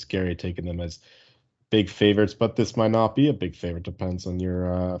it's a bit scary taking them as big favorites, but this might not be a big favorite. Depends on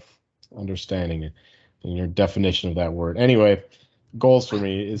your understanding and your definition of that word. Anyway, goals for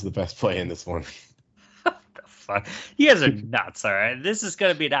me is the best play in this one. What the fuck? You guys are nuts, all right? This is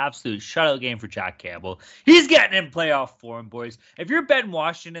going to be an absolute shutout game for Jack Campbell. He's getting in playoff form, boys. If you're betting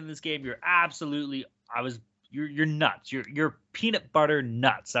Washington in this game, you're absolutely you're nuts. You're peanut butter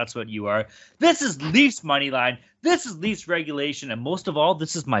nuts. That's what you are. This is Leafs money line. This is Leafs regulation. And most of all,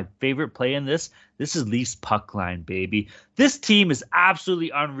 this is my favorite play in this. This is Leafs puck line, baby. This team is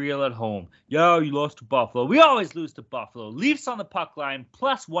absolutely unreal at home. Yo, you lost to Buffalo. We always lose to Buffalo. Leafs on the puck line,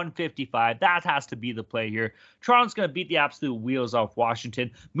 plus 155. That has to be the play here. Toronto's going to beat the absolute wheels off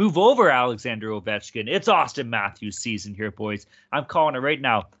Washington. Move over Alexander Ovechkin. It's Austin Matthews season here, boys. I'm calling it right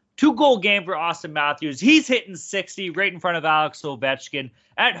now. 2-goal game for Austin Matthews. He's hitting 60 right in front of Alex Ovechkin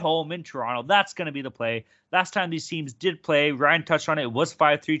at home in Toronto. That's going to be the play. Last time these teams did play, Ryan touched on it. It was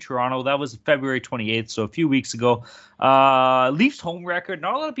 5-3 Toronto. That was February 28th, so a few weeks ago. Leafs home record.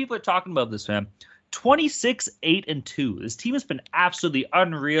 Not a lot of people are talking about this, man. 26-8-2. This team has been absolutely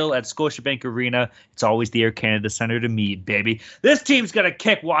unreal at Scotiabank Arena. It's always the Air Canada Center to meet, baby. This team's going to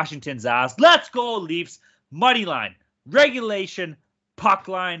kick Washington's ass. Let's go, Leafs. Money line, regulation, puck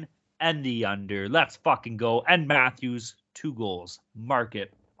line, and the under. Let's fucking go. And Matthews, 2 goals. Mark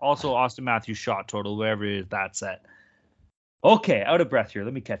it. Also, Austin Matthews shot total, whatever it is, that's it. Okay, out of breath here.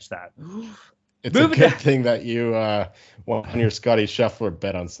 Let me catch that. It's a good thing that you won your Scotty Scheffler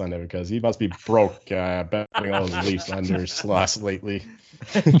bet on Sunday, because he must be broke betting all his Leafs unders lately.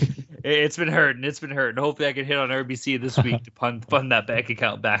 It's been hurting. Hopefully I can hit on RBC this week to fund that bank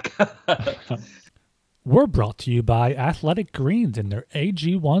account back. We're brought to you by Athletic Greens and their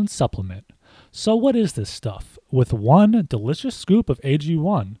AG1 supplement. So what is this stuff? With one delicious scoop of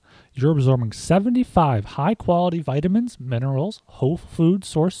AG1, you're absorbing 75 high-quality vitamins, minerals, whole food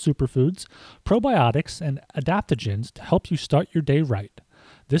source superfoods, probiotics, and adaptogens to help you start your day right.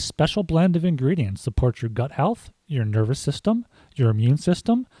 This special blend of ingredients supports your gut health, your nervous system, your immune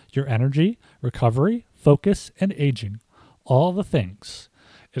system, your energy, recovery, focus, and aging. All the things.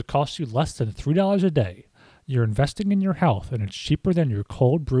 It costs you less than $3 a day. You're investing in your health, and it's cheaper than your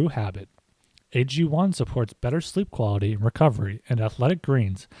cold brew habit. AG1 supports better sleep quality and recovery, and Athletic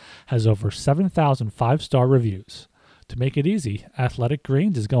Greens has over 7,000 5-star reviews. To make it easy, Athletic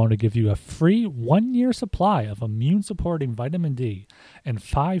Greens is going to give you a free 1-year supply of immune-supporting vitamin D and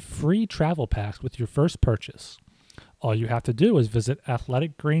 5 free travel packs with your first purchase. All you have to do is visit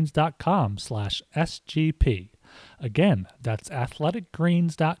athleticgreens.com/SGP. Again, that's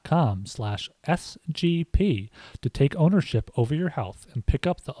athleticgreens.com/SGP to take ownership over your health and pick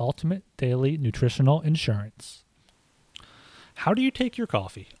up the ultimate daily nutritional insurance. How do you take your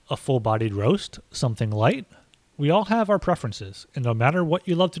coffee? A full-bodied roast? Something light? We all have our preferences, and no matter what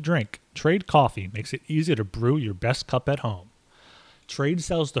you love to drink, Trade Coffee makes it easy to brew your best cup at home. Trade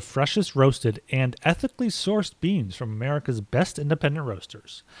sells the freshest roasted and ethically sourced beans from America's best independent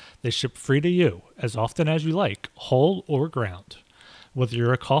roasters. They ship free to you, as often as you like, whole or ground. Whether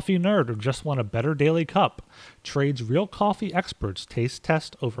you're a coffee nerd or just want a better daily cup, Trade's real coffee experts taste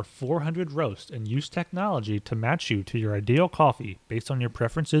test over 400 roasts and use technology to match you to your ideal coffee based on your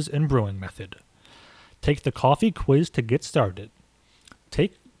preferences and brewing method. Take the coffee quiz to get started.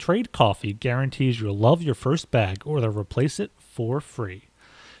 Trade Coffee guarantees you'll love your first bag or they'll replace it for free.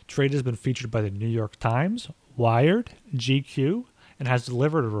 Trade has been featured by the New York Times, Wired, GQ, and has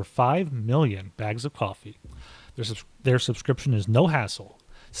delivered over 5 million bags of coffee. Their subscription is no hassle.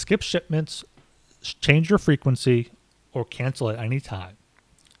 Skip shipments, change your frequency, or cancel at any time.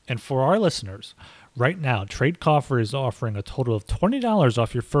 And for our listeners, right now, Trade Coffee is offering a total of $20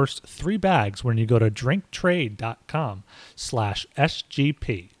 off your first 3 bags when you go to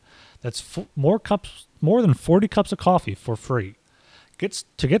drinktrade.com/SGP. That's more than 40 cups of coffee for free.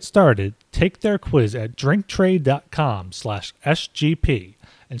 To get started, take their quiz at drinktrade.com/SGP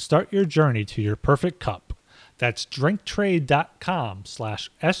and start your journey to your perfect cup. That's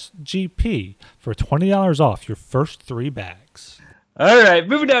drinktrade.com/SGP for $20 off your first 3 bags. All right,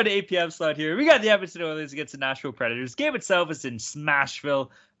 moving down to 8 p.m. slot here. We got the Edmonton Oilers against the Nashville Predators. Game itself is in Smashville.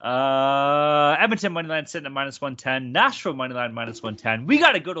 Edmonton moneyline sitting at -110. Nashville moneyline -110. We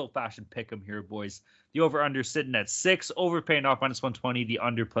got a good old-fashioned pick 'em here, boys. The over-under sitting at 6. Over paying off -120. The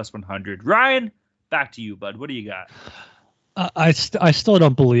under +100. Ryan, back to you, bud. What do you got? I still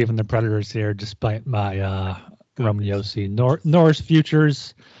don't believe in the Predators here, despite my Roman Josi. Norris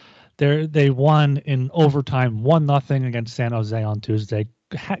futures. They won in overtime 1-0 against San Jose on Tuesday.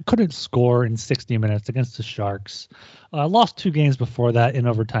 Couldn't score in 60 minutes against the Sharks. Lost 2 games before that in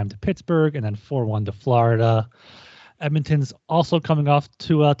overtime to Pittsburgh and then 4-1 to Florida. Edmonton's also coming off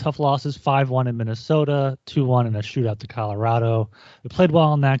 2 tough losses, 5-1 in Minnesota, 2-1 in a shootout to Colorado. They played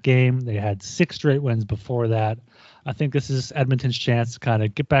well in that game. They had 6 straight wins before that. I think this is Edmonton's chance to kind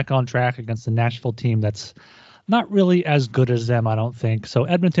of get back on track against the Nashville team that's not really as good as them, I don't think. So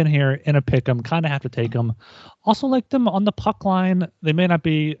Edmonton here in a pick 'em, kind of have to take them. Also like them on the puck line. They might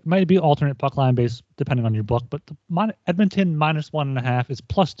be alternate puck line based depending on your book, but Edmonton -1.5 is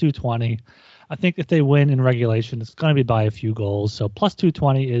 +220. I think if they win in regulation, it's going to be by a few goals. So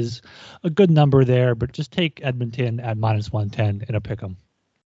 +220 is a good number there, but just take Edmonton at -110 in a pick 'em.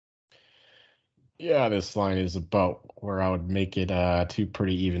 Yeah, this line is about where I would make it 2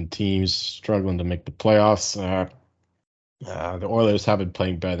 pretty even teams struggling to make the playoffs. The Oilers have been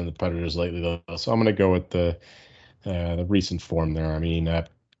playing better than the Predators lately, though, so I'm going to go with the recent form there. I mean,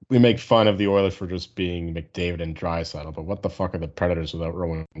 we make fun of the Oilers for just being McDavid and Draisaitl, but what the fuck are the Predators without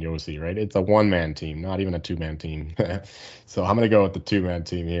Rowan Josi, right? It's a one-man team, not even a two-man team. So I'm going to go with the two-man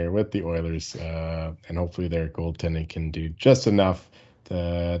team here with the Oilers, and hopefully their goaltending can do just enough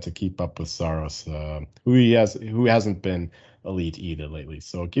to keep up with Saros, who hasn't been elite either lately.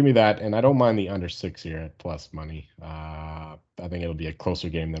 So give me that, and I don't mind the under 6 here at plus money. I think it'll be a closer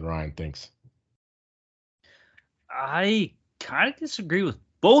game than Ryan thinks. I kind of disagree with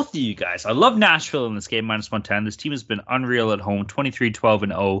both of you guys. I love Nashville in this game, minus 110. This team has been unreal at home,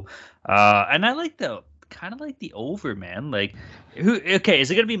 23-12-0. And I like the over, man. Like, is it going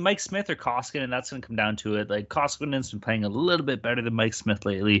to be Mike Smith or Koskinen? And that's going to come down to it. Like, Koskinen's been playing a little bit better than Mike Smith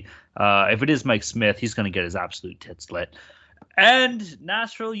lately. If it is Mike Smith, he's going to get his absolute tits lit. And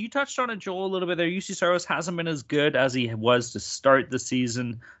Nashville, you touched on it, Joel, a little bit there. UC Saros hasn't been as good as he was to start the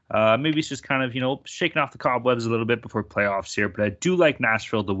season. Maybe it's just kind of, shaking off the cobwebs a little bit before playoffs here. But I do like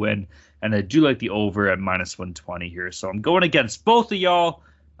Nashville to win, and I do like the over at minus 120 here. So I'm going against both of y'all.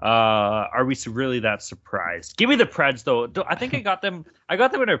 Are we really that surprised? Give me the Preds, though. I think I got them in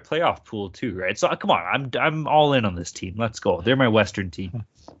our playoff pool too, right? So come on, I'm all in on this team. Let's go. They're my Western team.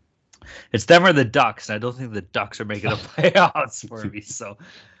 It's them or the Ducks. I don't think the Ducks are making the playoffs for me. So,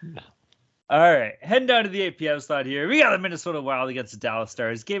 all right, heading down to the 8 p.m. slot here. We got the Minnesota Wild against the Dallas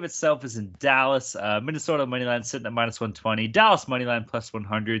Stars. Game itself is in Dallas. Minnesota moneyline sitting at minus 120. Dallas moneyline plus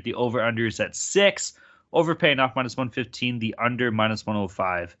 100. The over/under is at 6. Over paying off minus 115. The under minus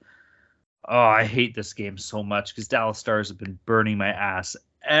 105. Oh, I hate this game so much because Dallas Stars have been burning my ass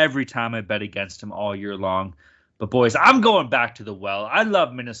every time I bet against them all year long. But, boys, I'm going back to the well. I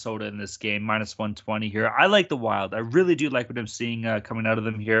love Minnesota in this game, minus 120 here. I like the Wild. I really do like what I'm seeing coming out of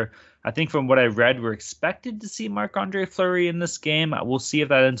them here. I think from what I read, we're expected to see Marc-Andre Fleury in this game. We'll see if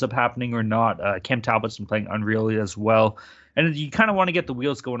that ends up happening or not. Cam Talbot's been playing unreal as well. And you kind of want to get the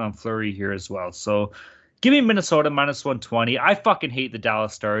wheels going on Fleury here as well. So give me Minnesota minus 120. I fucking hate the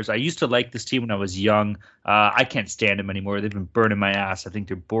Dallas Stars. I used to like this team when I was young. I can't stand them anymore. They've been burning my ass. I think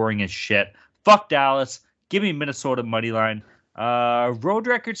they're boring as shit. Fuck Dallas. Give me Minnesota money line. Road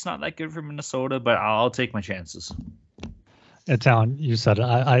record's not that good for Minnesota, but I'll take my chances. It's Alan, you said it.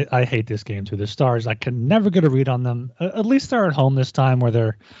 I hate this game too. The Stars, I can never get a read on them. At least they're at home this time where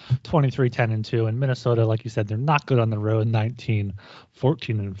they're 23-10-2. And Minnesota, like you said, they're not good on the road,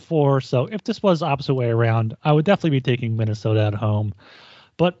 19-14-4. So if this was the opposite way around, I would definitely be taking Minnesota at home.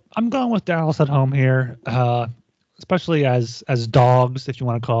 But I'm going with Dallas at home here. Especially as dogs, if you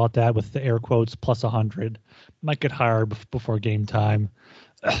want to call it that, with the air quotes, plus 100. Might get higher before game time.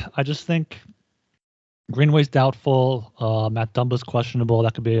 I just think Greenway's doubtful. Matt Dumba's questionable.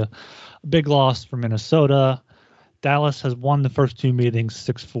 That could be a big loss for Minnesota. Dallas has won the first two meetings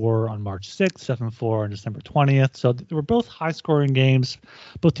 6-4 on March 6th, 7-4 on December 20th. So they were both high-scoring games.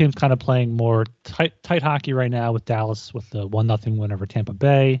 Both teams kind of playing more tight hockey right now, with Dallas with the 1-0 win over Tampa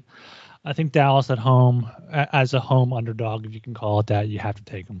Bay. I think Dallas at home, as a home underdog, if you can call it that, you have to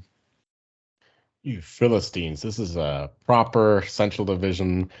take them. You Philistines, this is a proper Central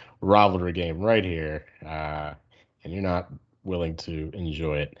Division rivalry game right here, and you're not willing to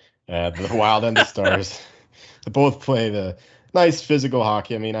enjoy it. The Wild and the Stars, they both play the nice physical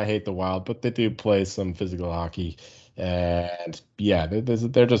hockey. I mean, I hate the Wild, but they do play some physical hockey. And, yeah,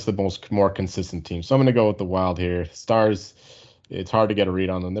 they're just the more consistent team. So I'm going to go with the Wild here. Stars, it's hard to get a read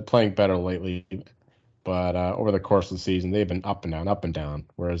on them. They're playing better lately, but over the course of the season, they've been up and down, up and down.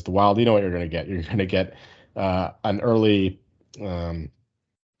 Whereas the Wild, you know what you're going to get. You're going to get an early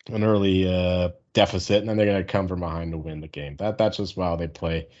deficit, and then they're going to come from behind to win the game. That's just how they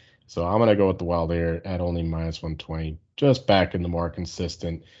play. So I'm going to go with the Wild here at only minus 120, just back in the more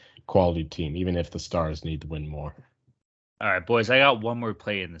consistent quality team, even if the Stars need to win more. All right, boys, I got one more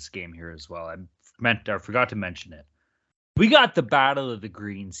play in this game here as well. I forgot to mention it. We got the Battle of the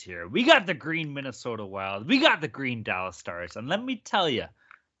Greens here. We got the green Minnesota Wild. We got the green Dallas Stars. And let me tell you,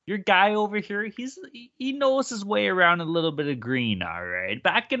 your guy over here, he knows his way around a little bit of green, all right?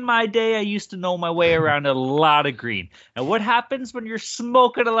 Back in my day, I used to know my way around a lot of green. And what happens when you're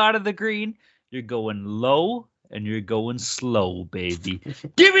smoking a lot of the green? You're going low and you're going slow, baby.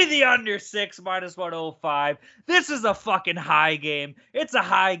 Give me the under 6 minus 105. This is a fucking high game. It's a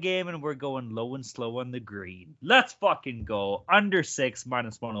high game, and we're going low and slow on the green. Let's fucking go. Under 6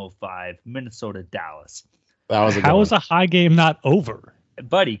 minus 105. Minnesota, Dallas. How is a high game not over?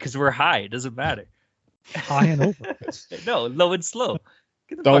 Buddy, because we're high. It doesn't matter. High and over. No, low and slow.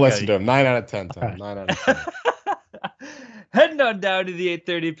 Don't listen to him. 9 out of 10. Tom. 9 out of 10. Heading on down to the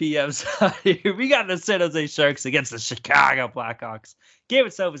 8:30 p.m. side here, we got the San Jose Sharks against the Chicago Blackhawks. Game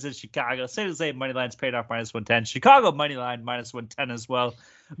itself is in Chicago. San Jose money line's paid off -110. Chicago money line -110 as well.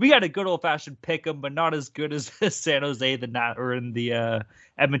 We got a good old fashioned pick 'em, but not as good as San Jose or in the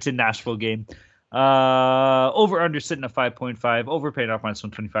Edmonton Nashville game. Over under sitting at 5.5. Over paid off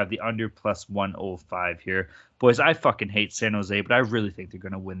 -125. The under +105 here. Boys, I fucking hate San Jose, but I really think they're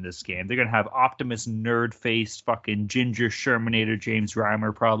gonna win this game. They're gonna have Optimus nerd faced fucking Ginger Shermanator James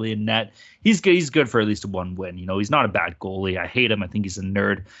Reimer probably in net. He's good for at least one win. You know, he's not a bad goalie. I hate him. I think he's a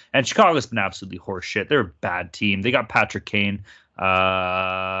nerd. And Chicago's been absolutely horseshit. They're a bad team. They got Patrick Kane.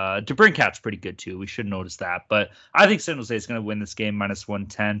 DeBrincat's pretty good too. We should notice that. But I think San Jose is gonna win this game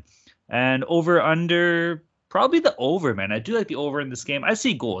 -110. And over under, probably the over, man. I do like the over in this game. I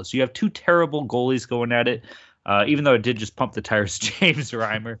see goals. You have two terrible goalies going at it. Even though it did just pump the tires, James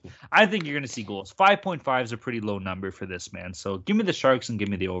Reimer. I think you're going to see goals. 5.5 is a pretty low number for this, man. So give me the Sharks and give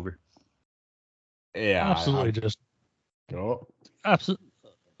me the over. Yeah, absolutely.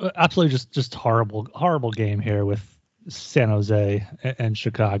 Absolutely just horrible game here with San Jose and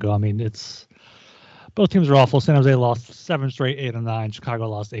Chicago. I mean, it's both teams are awful. San Jose lost 7 straight, 8 and 9. Chicago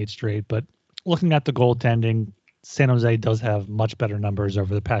lost 8 straight. But looking at the goaltending, San Jose does have much better numbers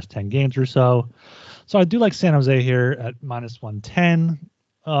over the past 10 games or so. So I do like San Jose here at -110.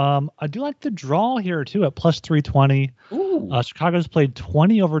 I do like the draw here too at +320. Chicago's played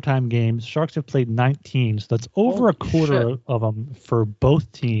 20 overtime games. Sharks have played 19. So that's over a quarter of them for both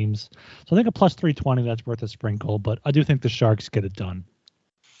teams. So I think a +320, that's worth a sprinkle. But I do think the Sharks get it done.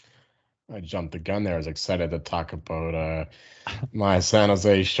 I jumped the gun there. I was excited to talk about my San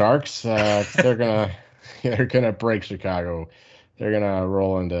Jose Sharks. They're gonna break Chicago. They're gonna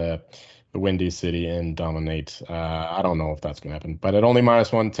roll into the Windy City and dominate. I don't know if that's gonna happen, but at only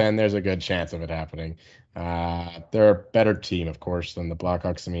 -110, there's a good chance of it happening. They're a better team, of course, than the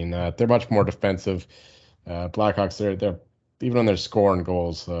Blackhawks. I mean, they're much more defensive. Blackhawks, they're even when they're scoring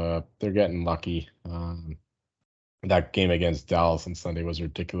goals, they're getting lucky. That game against Dallas on Sunday was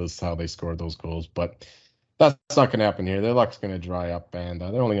ridiculous how they scored those goals, but that's not going to happen here. Their luck's going to dry up, and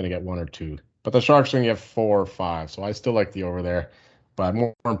they're only going to get 1 or 2. But the Sharks are going to get 4 or 5, so I still like the over there. But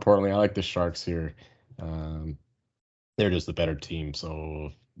more importantly, I like the Sharks here. They're just the better team.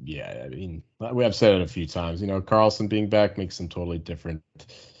 So, yeah, I mean, we have said it a few times. You know, Karlsson being back makes them totally different.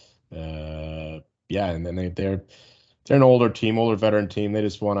 And then they're an older team, older veteran team. They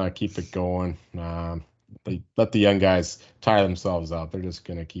just want to keep it going. They let the young guys tire themselves out. They're just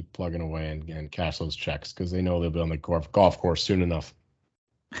going to keep plugging away and cash those checks because they know they'll be on the golf course soon enough.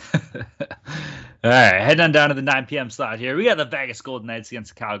 All right, heading on down to the 9 p.m. slot here. We got the Vegas Golden Knights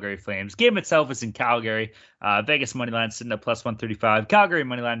against the Calgary Flames. Game itself is in Calgary. Vegas money line sitting at +135. Calgary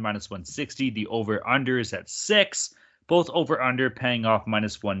money line -160. The over-under is at 6. Both over-under paying off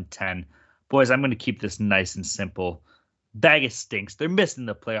 -110. Boys, I'm going to keep this nice and simple. Vegas stinks. They're missing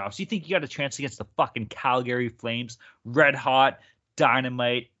the playoffs. You think you got a chance against the fucking Calgary Flames? Red hot,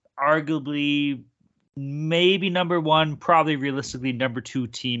 dynamite, arguably maybe number 1, probably realistically number 2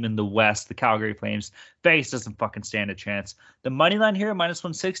 team in the West, the Calgary Flames. Vegas doesn't fucking stand a chance. The money line here,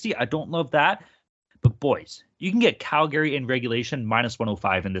 -160, I don't love that. But boys, you can get Calgary in regulation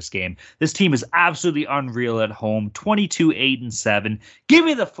 -105 in this game. This team is absolutely unreal at home. 22-8-7. Give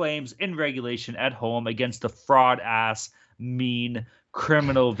me the Flames in regulation at home against the fraud ass, mean,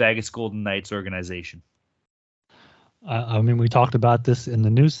 criminal Vegas Golden Knights organization. I mean, we talked about this in the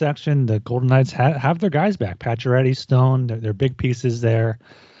news section. The Golden Knights have their guys back. Pacioretty, Stone, they're big pieces there.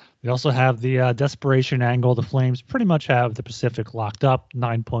 They also have the desperation angle. The Flames pretty much have the Pacific locked up,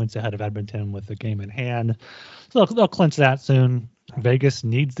 9 points ahead of Edmonton with the game in hand. So they'll clinch that soon. Vegas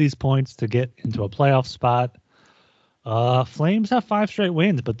needs these points to get into a playoff spot. Flames have 5 straight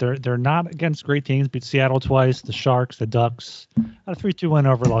wins, but they're not against great teams. Beat Seattle twice, the Sharks, the Ducks. A 3-2 win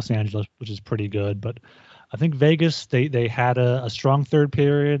over Los Angeles, which is pretty good. But I think Vegas, they had a strong third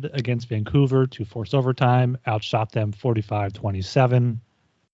period against Vancouver to force overtime, outshot them 45-27.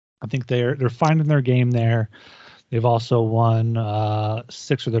 I think they're finding their game there. They've also won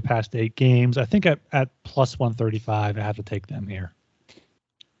 6 of their past 8 games. I think at +135, I have to take them here.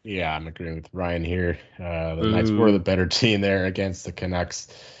 Yeah, I'm agreeing with Ryan here. The Knights were the better team there against the Canucks.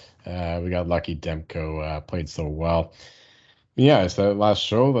 We got lucky. Demko played so well. Yeah, it's that last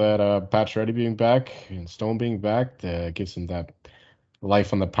show that Pacioretty being back and Stone being back gives them that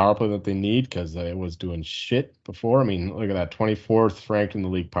life on the power play that they need because it was doing shit before. I mean, look at that, 24th ranked in the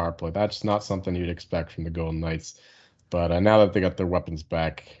league power play. That's not something you'd expect from the Golden Knights. But now that they got their weapons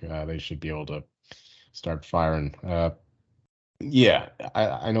back, they should be able to start firing. Yeah,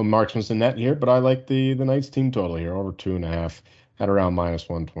 I know Marksman's the net here, but I like the Knights team total here, over 2.5 at around minus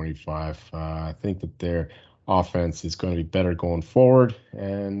 125. I think that their offense is going to be better going forward,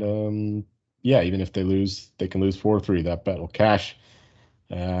 and yeah, even if they lose, they can lose 4-3. That bet will cash.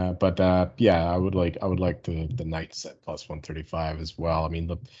 But yeah, I would like the Knights at plus 135 as well. I mean,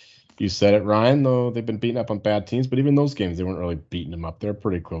 look, you said it, Ryan. Though they've been beating up on bad teams, but even those games, they weren't really beating them up. They're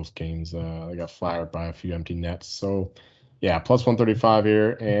pretty close games. They got flattered by a few empty nets. So yeah, plus 135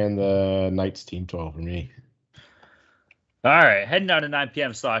 here, and the Knights team total for me. All right, heading down to 9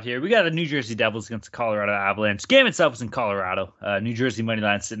 p.m. slot here. We got the New Jersey Devils against the Colorado Avalanche. Game itself is in Colorado. New Jersey money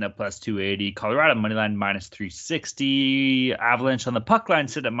line sitting at plus 280. Colorado money line minus 360. Avalanche on the puck line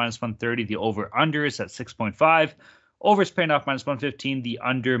sitting at minus 130. The over under is at 6.5. Over is paying off minus 115. The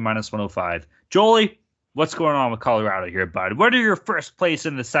under minus 105. Jolie, what's going on with Colorado here, bud? What are your first place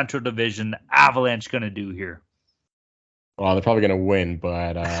in the Central Division Avalanche going to do here? Well, they're probably going to win,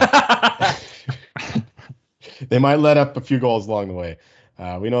 but they might let up a few goals along the way.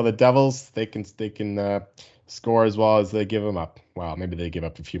 We know the Devils, they can score as well as they give them up. Well, maybe they give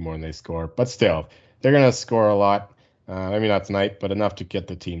up a few more than they score, but still, they're going to score a lot. Maybe not tonight, but enough to get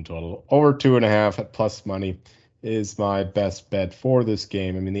the team total. Over 2.5 at plus money is my best bet for this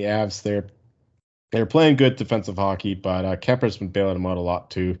game. I mean, the Avs, they're playing good defensive hockey, but Kemper's been bailing them out a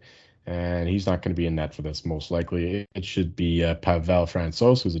lot too, and he's not going to be in net for this most likely. It should be Pavel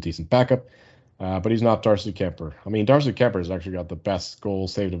Francouz, who's a decent backup. But he's not Darcy Kemper. I mean, Darcy Kemper has actually got the best goal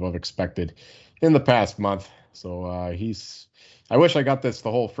saved above expected in the past month. So I wish I got this the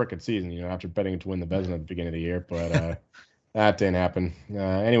whole frickin' season, after betting to win the Vezina at the beginning of the year, but that didn't happen.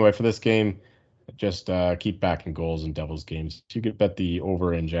 Anyway, for this game, just keep backing goals in Devils games. You could bet the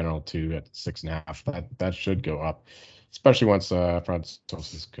over in general too at 6.5. That should go up, especially once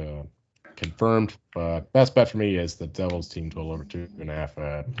Francouz is confirmed. But best bet for me is the Devils team total over 2.5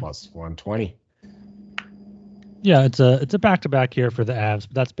 at plus 120. Yeah, it's a back-to-back here for the Avs,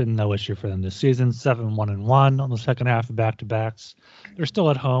 but that's been no issue for them this season. 7-1-1 on the second half of back-to-backs. They're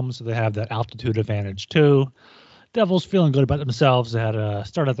still at home, so they have that altitude advantage too. Devils feeling good about themselves. They had a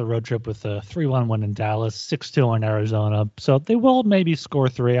start at the road trip with a 3-1 win in Dallas, 6-2 in Arizona. So they will maybe score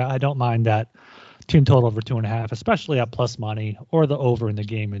 3. I don't mind that team total over 2.5, especially at plus money or the over in the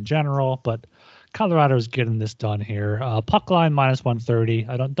game in general. But Colorado's getting this done here. Puck line minus 130.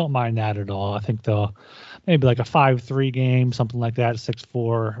 I don't mind that at all. I think they'll maybe like a 5-3 game, something like that,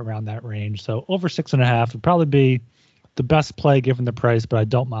 6-4 around that range. So over 6.5 would probably be the best play given the price, but I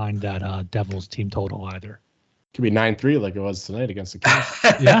don't mind that Devils team total either. Could be 9-3 like it was tonight against the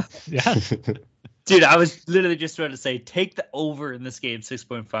Kings. Yeah. Dude, I was literally just about to say, take the over in this game,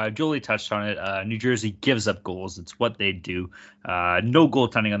 6.5. Jolie touched on it. New Jersey gives up goals. It's what they do. No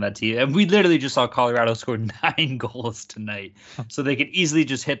goaltending on that team. And we literally just saw Colorado score 9 goals tonight. So they could easily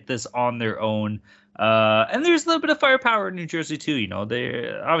just hit this on their own. And there's a little bit of firepower in New Jersey, too.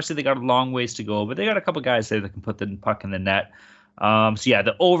 They got a long ways to go, but they got a couple guys there that can put the puck in the net. So, yeah,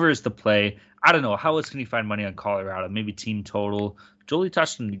 the over is the play. I don't know. How else can you find money on Colorado? Maybe team total. Jolie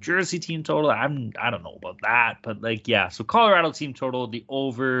touched on New Jersey team total. I don't know about that, but so Colorado team total, the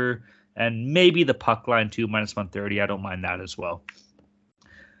over, and maybe the puck line too, minus 130. I don't mind that as well.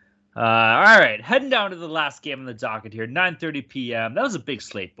 All right, heading down to the last game on the docket here, 9:30 p.m. That was a big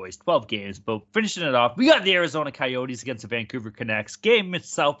slate, boys. 12 games, but finishing it off, we got the Arizona Coyotes against the Vancouver Canucks. Game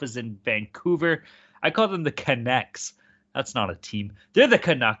itself is in Vancouver. I call them the Canucks. That's not a team. They're the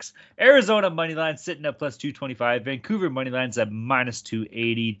Canucks. Arizona moneyline sitting at plus 225. Vancouver moneyline's at minus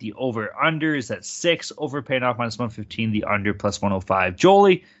 280. The over-under is at 6. Over paying off minus 115. The under plus 105.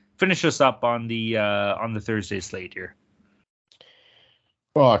 Jolie, finish us up on the Thursday slate here.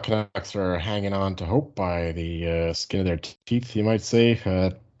 Well, Canucks are hanging on to hope by the skin of their teeth, you might say.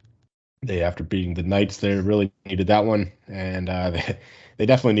 After beating the Knights, they really needed that one, and they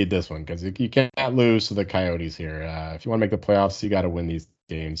definitely need this one because you can't lose to the Coyotes here. If you want to make the playoffs, you got to win these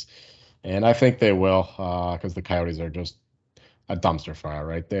games, and I think they will because the Coyotes are just a dumpster fire,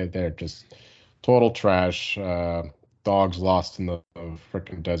 right? They're just total trash. Dogs lost in the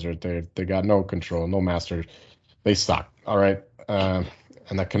freaking desert. They got no control, no master. They suck. All right, and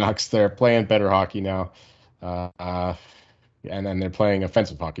the Canucks, they're playing better hockey now. And then they're playing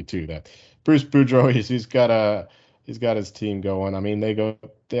offensive hockey too. That Bruce Boudreau, he's got his team going. I mean, they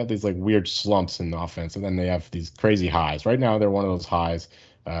have these like weird slumps in the offense, and then they have these crazy highs. Right now, they're one of those highs.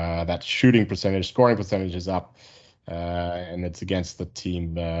 That shooting percentage, scoring percentage is up, and it's against the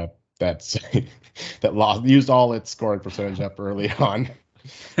team that used all its scoring percentage up early on.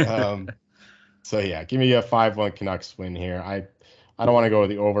 So yeah, give me a 5-1 Canucks win here. I don't want to go with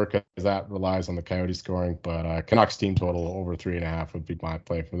the over because that relies on the Coyotes scoring, but Canucks team total over 3.5 would be my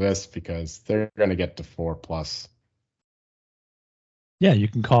play for this because they're going to get to 4+. Yeah, you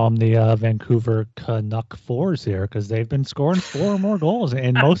can call them the Vancouver Canuck Fours here because they've been scoring 4 or more goals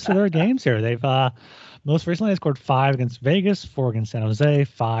in most of their games here. They've most recently they scored 5 against Vegas, 4 against San Jose,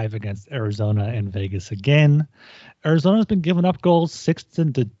 5 against Arizona and Vegas again. Arizona's been giving up goals, 6 to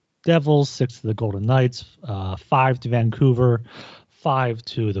the Devils, 6 to the Golden Knights, 5 to Vancouver, 5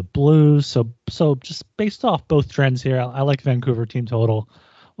 to the Blues. So just based off both trends here, I like Vancouver team total.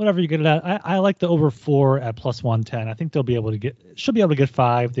 Whatever you get it at, I like the over 4 at +110. I think should be able to get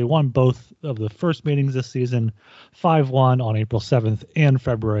 5. They won both of the first meetings this season, 5-1 on April 7th and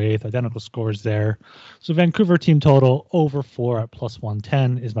February 8th. Identical scores there. So Vancouver team total over 4 at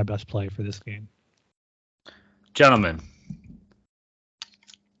 +110 is my best play for this game. Gentlemen,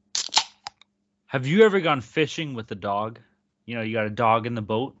 have you ever gone fishing with a dog? You know, you got a dog in the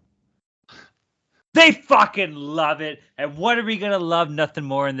boat. They fucking love it. And what are we going to love nothing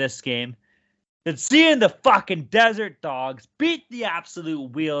more in this game than seeing the fucking Desert Dogs beat the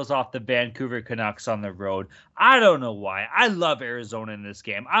absolute wheels off the Vancouver Canucks on the road? I don't know why. I love Arizona in this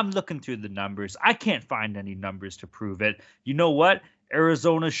game. I'm looking through the numbers. I can't find any numbers to prove it. You know what?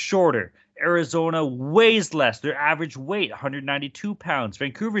 Arizona's shorter. Arizona weighs less. Their average weight, 192 pounds.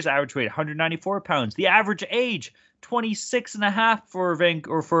 Vancouver's average weight, 194 pounds. The average age,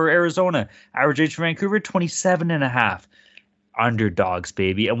 26.5 for Arizona. Average age for Vancouver, 27.5. Underdogs,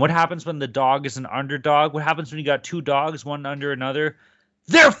 baby. And what happens when the dog is an underdog? What happens when you got 2 dogs, one under another?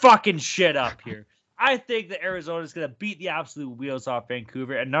 They're fucking shit up here. I think that Arizona is going to beat the absolute wheels off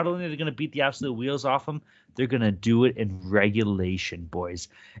Vancouver. And not only are they going to beat the absolute wheels off them, they're going to do it in regulation, boys.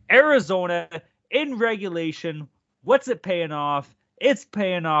 Arizona in regulation, what's it paying off? It's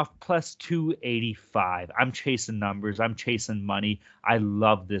paying off +285. I'm chasing numbers. I'm chasing money. I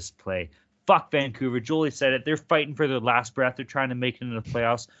love this play. Fuck Vancouver. Jolie said it. They're fighting for their last breath. They're trying to make it into the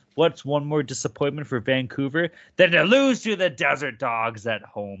playoffs. What's one more disappointment for Vancouver than to lose to the Desert Dogs at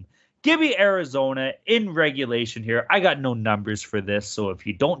home? Give me Arizona in regulation here. I got no numbers for this, so if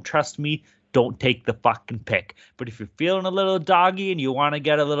you don't trust me, don't take the fucking pick. But if you're feeling a little doggy and you want to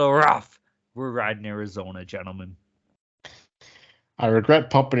get a little rough, we're riding Arizona, gentlemen. I regret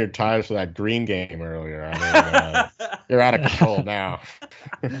pumping your tires for that Green game earlier. I mean, you're out of control now.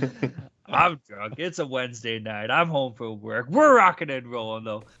 I'm drunk. It's a Wednesday night. I'm home from work. We're rocking and rolling,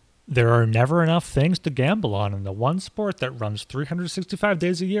 though. There are never enough things to gamble on, and the one sport that runs 365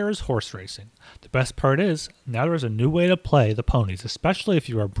 days a year is horse racing. The best part is, now there's a new way to play the ponies, especially if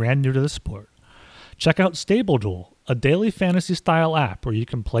you are brand new to the sport. Check out Stable Duel, a daily fantasy-style app where you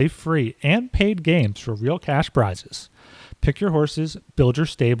can play free and paid games for real cash prizes. Pick your horses, build your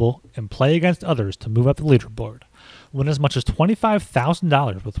stable, and play against others to move up the leaderboard. Win as much as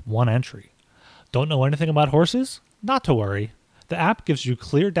 $25,000 with one entry. Don't know anything about horses? Not to worry. The app gives you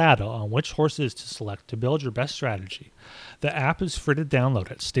clear data on which horses to select to build your best strategy. The app is free to download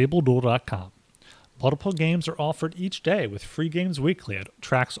at StableDuel.com. Multiple games are offered each day with free games weekly at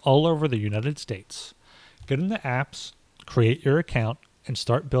tracks all over the United States. Get in the apps, create your account, and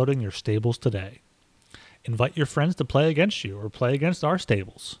start building your stables today. Invite your friends to play against you or play against our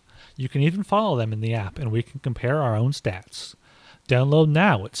stables. You can even follow them in the app and we can compare our own stats. Download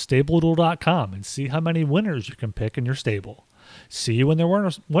now at StableDuel.com and see how many winners you can pick in your stable. See you in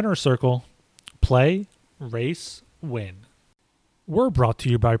the winner's circle. Play, race, win. We're brought to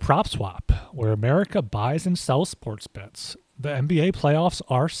you by PropSwap, where America buys and sells sports bets. The NBA playoffs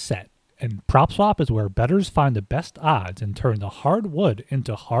are set, and PropSwap is where bettors find the best odds and turn the hard wood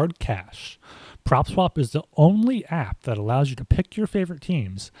into hard cash. PropSwap is the only app that allows you to pick your favorite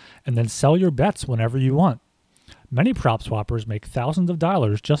teams and then sell your bets whenever you want. Many PropSwappers make thousands of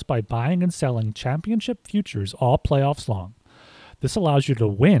dollars just by buying and selling championship futures all playoffs long. This allows you to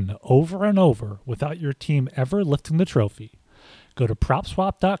win over and over without your team ever lifting the trophy. Go to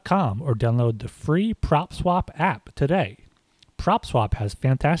PropSwap.com or download the free PropSwap app today. PropSwap has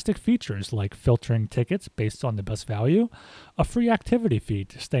fantastic features like filtering tickets based on the best value, a free activity feed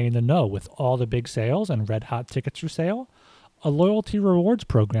to stay in the know with all the big sales and red-hot tickets for sale, a loyalty rewards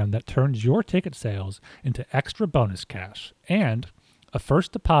program that turns your ticket sales into extra bonus cash, and a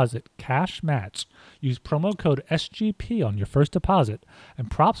first deposit cash match. Use promo code SGP on your first deposit, and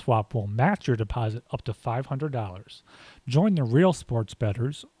PropSwap will match your deposit up to $500. Join the real sports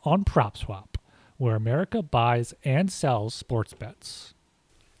bettors on PropSwap, where America buys and sells sports bets.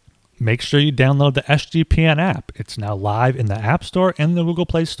 Make sure you download the SGPN app. It's now live in the App Store and the Google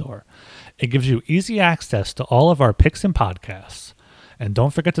Play Store. It gives you easy access to all of our picks and podcasts. And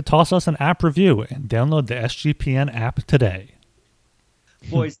don't forget to toss us an app review and download the SGPN app today.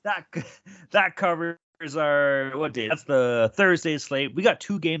 Boys, that covers our what day? That's the Thursday slate. We got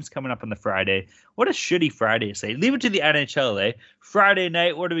 2 games coming up on the Friday. What a shitty Friday slate. Leave it to the NHL, eh? Friday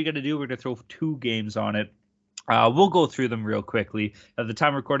night, what are we gonna do? We're gonna throw 2 games on it. We'll go through them real quickly. At the time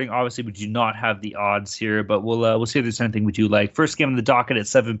of recording, obviously, we do not have the odds here, but we'll see if there's anything we do like. First game on the docket at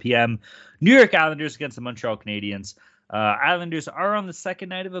 7 p.m. New York Islanders against the Montreal Canadiens. Islanders are on the second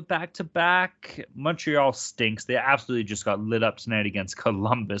night of a back-to-back. Montreal stinks. They absolutely just got lit up tonight against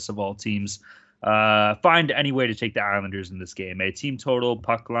Columbus, of all teams. Find any way to take the Islanders in this game. A team total,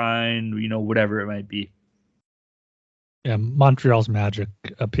 puck line, whatever it might be. Yeah, Montreal's magic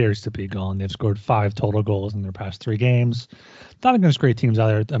appears to be gone. They've scored 5 total goals in their past 3 games. Not against great teams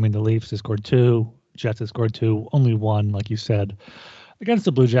either. I mean, the Leafs have scored 2, Jets have scored 2, only 1, like you said. Against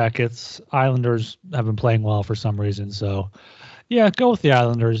the Blue Jackets, Islanders have been playing well for some reason. So, yeah, go with the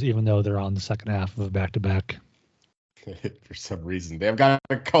Islanders, even though they're on the second half of a back-to-back. For some reason. They've got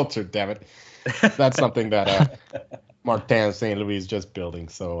a culture, damn it. That's something that Martin St. Louis is just building.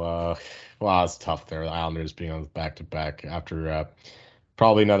 So, it's tough there. The Islanders being on the back-to-back after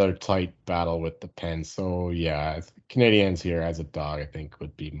probably another tight battle with the Pens. So, yeah, Canadiens here as a dog, I think,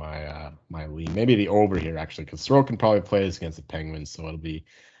 would be my lead. Maybe the over here, actually, because Sorokin probably plays against the Penguins. So, it'll be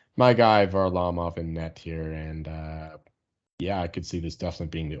my guy, Varlamov, in net here. And, I could see this definitely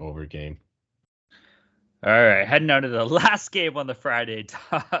being the over game. All right, heading out to the last game on the Friday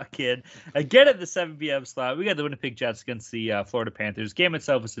docket. Again at the 7 p.m. slot, we got the Winnipeg Jets against the Florida Panthers. Game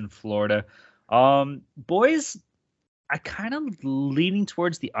itself is in Florida. Boys, I kind of leaning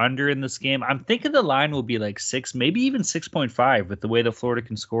towards the under in this game. I'm thinking the line will be like 6, maybe even 6.5 with the way that Florida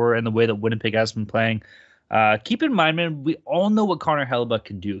can score and the way that Winnipeg has been playing. Keep in mind, man, we all know what Connor Hellebuyck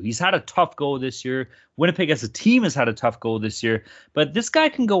can do. He's had a tough goal this year. Winnipeg as a team has had a tough goal this year. But this guy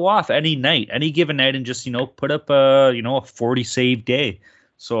can go off any night, any given night, and just, put up a 40-save day.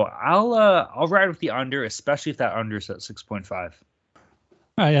 So I'll ride with the under, especially if that under is at 6.5.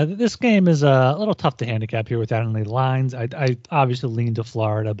 Yeah, this game is a little tough to handicap here without any lines. I obviously lean to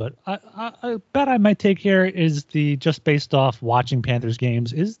Florida, but I bet I might take here is just based off watching Panthers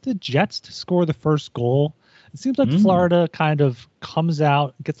games, is the Jets to score the first goal. It seems like Florida kind of comes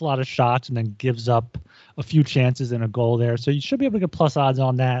out, gets a lot of shots, and then gives up a few chances and a goal there. So you should be able to get plus odds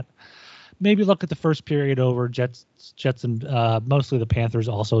on that. Maybe look at the first period over. Jets and mostly the Panthers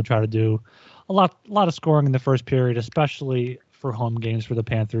also try to do a lot of scoring in the first period, especially for home games for the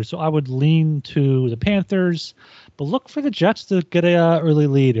Panthers. So I would lean to the Panthers, but look for the Jets to get a early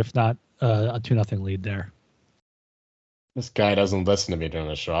lead, if not a 2-0 lead there. This guy doesn't listen to me during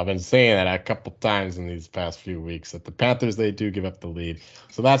the show. I've been saying that a couple times in these past few weeks that the Panthers, they do give up the lead.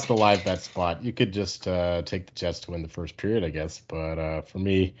 So that's the live bet spot. You could just take the Jets to win the first period, I guess. But for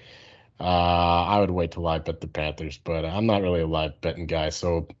me, I would wait to live bet the Panthers. But I'm not really a live betting guy.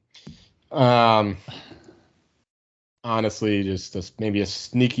 So honestly, just maybe a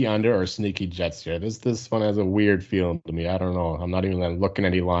sneaky under or a sneaky Jets here. This one has a weird feeling to me. I don't know. I'm not even looking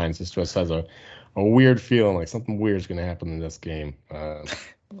at any lines. This just has a weird feeling, like something weird is going to happen in this game.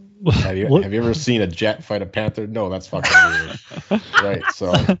 Have you ever seen a Jet fight a Panther? No, that's fucking weird. Right,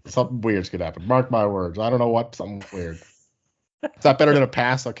 so something weird's going to happen. Mark my words. I don't know what, something weird. Is that better than a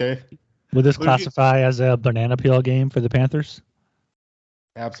pass, okay? Would this classify as a banana peel game for the Panthers?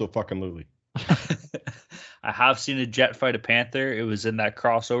 Absolutely. I have seen a Jet fight a Panther. It was in that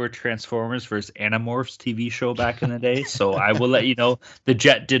crossover Transformers versus Animorphs TV show back in the day. So I will let you know the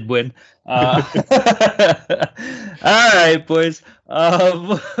Jet did win. All right, boys.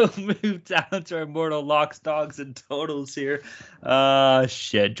 We'll move down to our mortal locks, dogs, and totals here.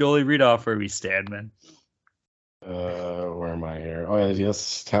 Jolie, read off where we stand, man. Where am I here? Oh,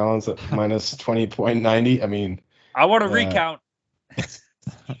 yes, talents at minus 20.90. I mean, I want to recount.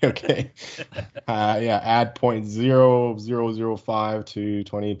 Okay. Add 0.0005 to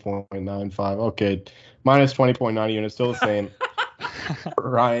 20.95. Okay. Minus 20.90 units, still the same.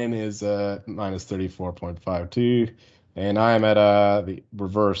 Ryan is minus 34.52. And I am at the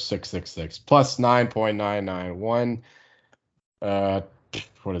reverse 666 plus 9.991.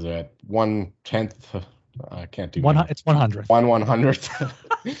 What is that? 1/10. I can't do that. It's 100. 1/100th.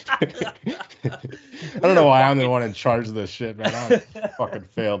 I don't know why I'm the one in charge of this shit, man. I fucking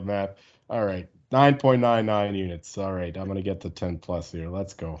failed math. All right. 9.99 units. All right. I'm going to get to 10 plus here.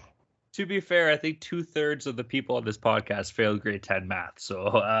 Let's go. To be fair, I think 2/3 of the people on this podcast failed grade 10 math. So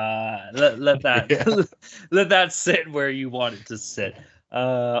let that let that sit where you want it to sit.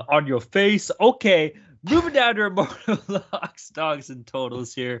 On your face. Okay. Moving down to our mortal locks, dogs, and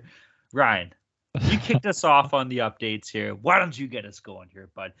totals here. Ryan, You kicked us off on the updates here. Why don't you get us going here,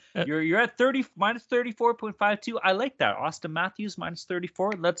 bud? You're at minus 34.52. I like that. Austin Matthews minus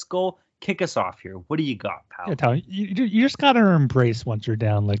 34. Let's go. Kick us off here. What do you got, pal? Yeah, Tom, you just gotta embrace once you're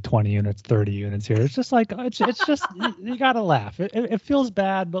down like 20 units, 30 units here. It's just like it's just you gotta laugh. It feels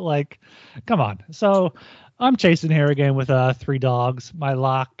bad, but like, come on. So I'm chasing here again with 3 dogs. My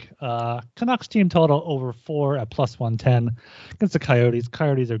lock, Canucks team total over 4 at plus 110 against the Coyotes.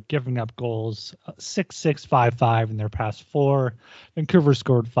 Coyotes are giving up goals 6-6, 5-5 in their past 4. Vancouver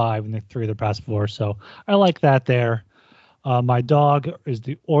scored 5 in the 3 of their past 4. So I like that there. My dog is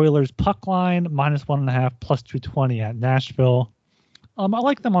the Oilers puck line, minus 1.5, plus 220 at Nashville. I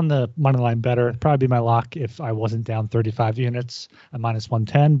like them on the money line better. It'd probably be my lock if I wasn't down 35 units at minus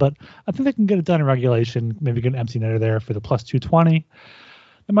 110, but I think they can get it done in regulation. Maybe get an empty netter there for the plus 220.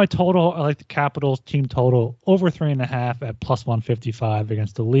 And my total, I like the Capitals team total over 3.5 at plus 155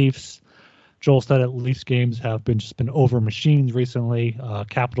 against the Leafs. Joel said that Leafs games have been over machines recently.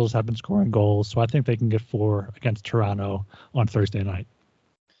 Capitals have been scoring goals, so I think they can get 4 against Toronto on Thursday night.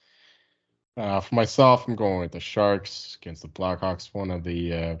 For myself, I'm going with the Sharks against the Blackhawks. One of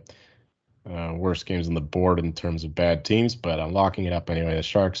the worst games on the board in terms of bad teams, but I'm locking it up anyway. The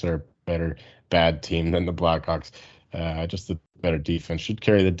Sharks are a better bad team than the Blackhawks. Just a better defense should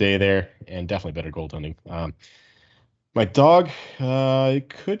carry the day there, and definitely better goaltending. My dog, I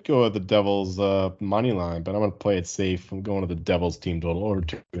could go with the Devils money line, but I'm going to play it safe. I'm going to the Devils team total over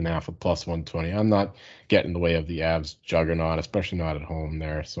 2.5 at plus 120. I'm not getting in the way of the Avs juggernaut, especially not at home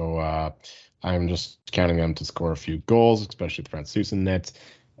there. So I'm just counting them to score a few goals, especially with Francouz in net.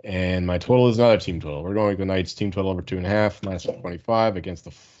 And my total is another team total. We're going with the Knights team total over 2.5, minus 125 against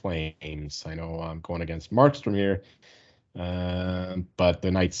the Flames. I know I'm going against Markstrom here. But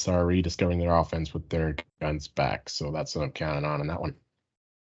the Knights are rediscovering their offense with their guns back, so that's what I'm counting on in that one.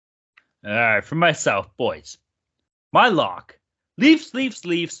 All right, for myself, boys, my lock: Leafs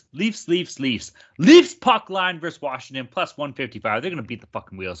puck line versus Washington plus 155. They're gonna beat the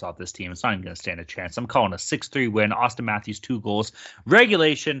fucking wheels off this team. It's not even gonna stand a chance. I'm calling a 6-3 win. Austin Matthews 2 goals.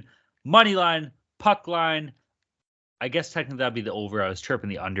 Regulation, money line, puck line. I guess technically that'd be the over. I was chirping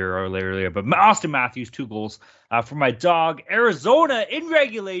the under earlier, but Austin Matthews 2 goals. For my dog, Arizona in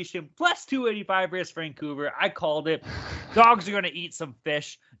regulation plus 285 versus Vancouver. I called it. Dogs are gonna eat some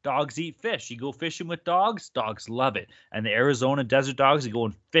fish. Dogs eat fish. You go fishing with dogs, dogs love it. And the Arizona Desert Dogs are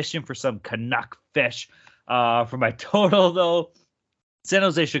going fishing for some Canuck fish. For my total though, San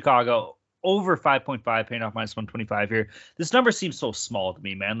Jose, Chicago. Over 5.5, paying off minus 125 here. This number seems so small to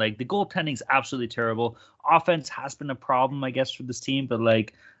me, man. Like, the goaltending's absolutely terrible. Offense has been a problem, I guess, for this team, but,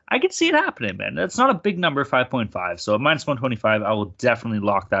 like, I can see it happening, man. That's not a big number, 5.5. So, at minus 125, I will definitely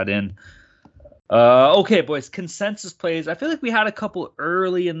lock that in. Okay, boys, consensus plays. I feel like we had a couple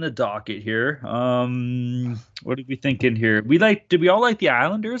early in the docket here. What are we thinking here? Did we all like the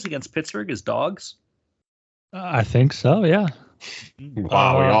Islanders against Pittsburgh as dogs? I think so, yeah.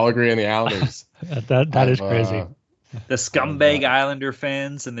 Wow, we all agree on the Islanders. that is crazy. The scumbag Islander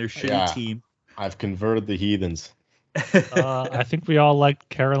fans and their shitty team. I've converted the heathens. I think we all liked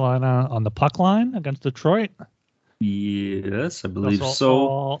Carolina on the puck line against Detroit. Yes, I believe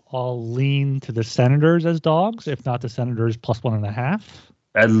so. I'll lean to the Senators as dogs, if not the Senators plus 1.5.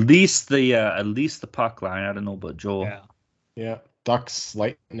 At least the puck line. I don't know about Joel. Yeah. Ducks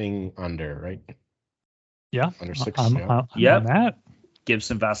Lightning under, right? Yeah, under 6. I'm on that.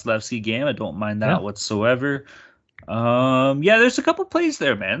 Gibson Vasilevsky game. I don't mind that whatsoever. There's a couple plays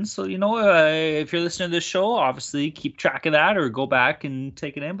there, man. So, if you're listening to this show, obviously keep track of that or go back and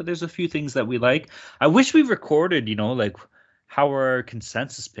take it in. But there's a few things that we like. I wish we recorded, like how our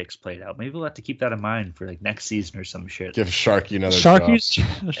consensus picks played out. Maybe we'll have to keep that in mind for like next season or some shit. Give Sharky another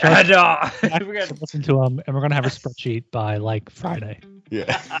I know. We're gonna listen to them, and we're gonna have a spreadsheet by like Friday.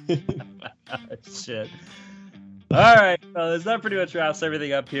 Yeah. Shit. All right, fellas, that pretty much wraps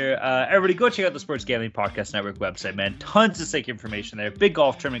everything up here. Everybody, go check out the Sports Gambling Podcast Network website, man. Tons of sick information there. Big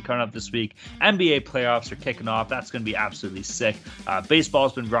golf tournament coming up this week. NBA playoffs are kicking off. That's going to be absolutely sick.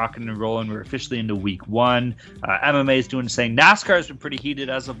 Baseball's been rocking and rolling. We're officially into week 1. MMA is doing the same. NASCAR's been pretty heated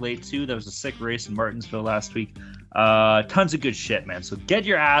as of late, too. There was a sick race in Martinsville last week. Tons of good shit, man. So get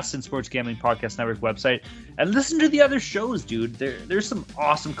your ass in Sports Gambling Podcast Network website and listen to the other shows, dude. There's some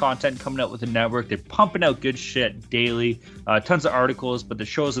awesome content coming out with the network. They're pumping out good shit daily. Tons of articles, but the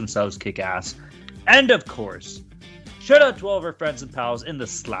shows themselves kick ass. And of course, Shout out to all of our friends and pals in the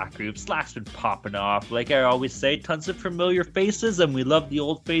Slack group. Slack's been popping off. Like I always say, tons of familiar faces, and we love the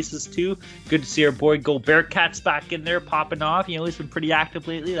old faces too. Good to see our boy Go Bearcats back in there popping off. You know, he's been pretty active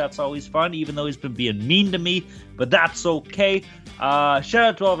lately. That's always fun, even though he's been being mean to me, but that's okay. Shout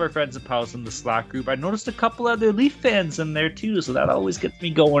out to all of our friends and pals in the Slack group. I noticed a couple other Leaf fans in there too, so that always gets me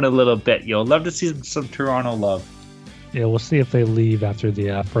going a little bit. Love to see some Toronto love. Yeah, we'll see if they leave after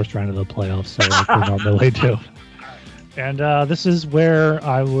the first round of the playoffs, so like we normally do. And this is where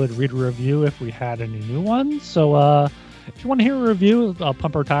I would read a review if we had any new ones. So if you want to hear a review, I'll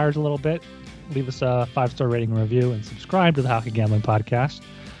pump our tires a little bit. Leave us a 5-star rating and review, and subscribe to the Hockey Gambling Podcast.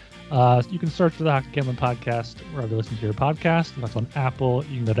 You can search for the Hockey Gambling Podcast wherever you listen to your podcast. If that's on Apple,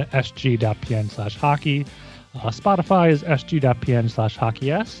 you can go to sg.pn/hockey. Spotify is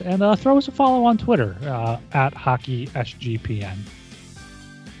sg.pn/hockeys. And throw us a follow on Twitter at hockeysgpn.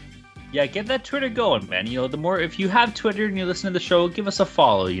 Yeah, get that Twitter going, man. The more, if you have Twitter and you listen to the show, give us a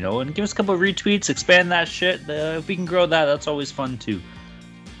follow, and give us a couple of retweets, expand that shit. If we can grow that, that's always fun too.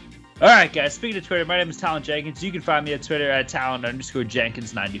 All right, guys, speaking of Twitter, my name is Talon Jenkins. You can find me at Twitter at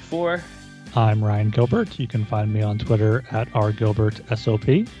Talon_Jenkins94. I'm Ryan Gilbert. You can find me on Twitter at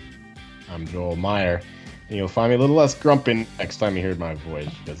rgilbertsop. I'm Joel Meyer. And you'll find me a little less grumpy next time you hear my voice,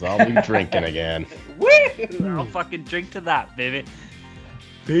 because I'll be drinking again. Woo! I'll fucking drink to that, baby.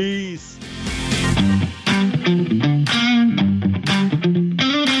 Peace.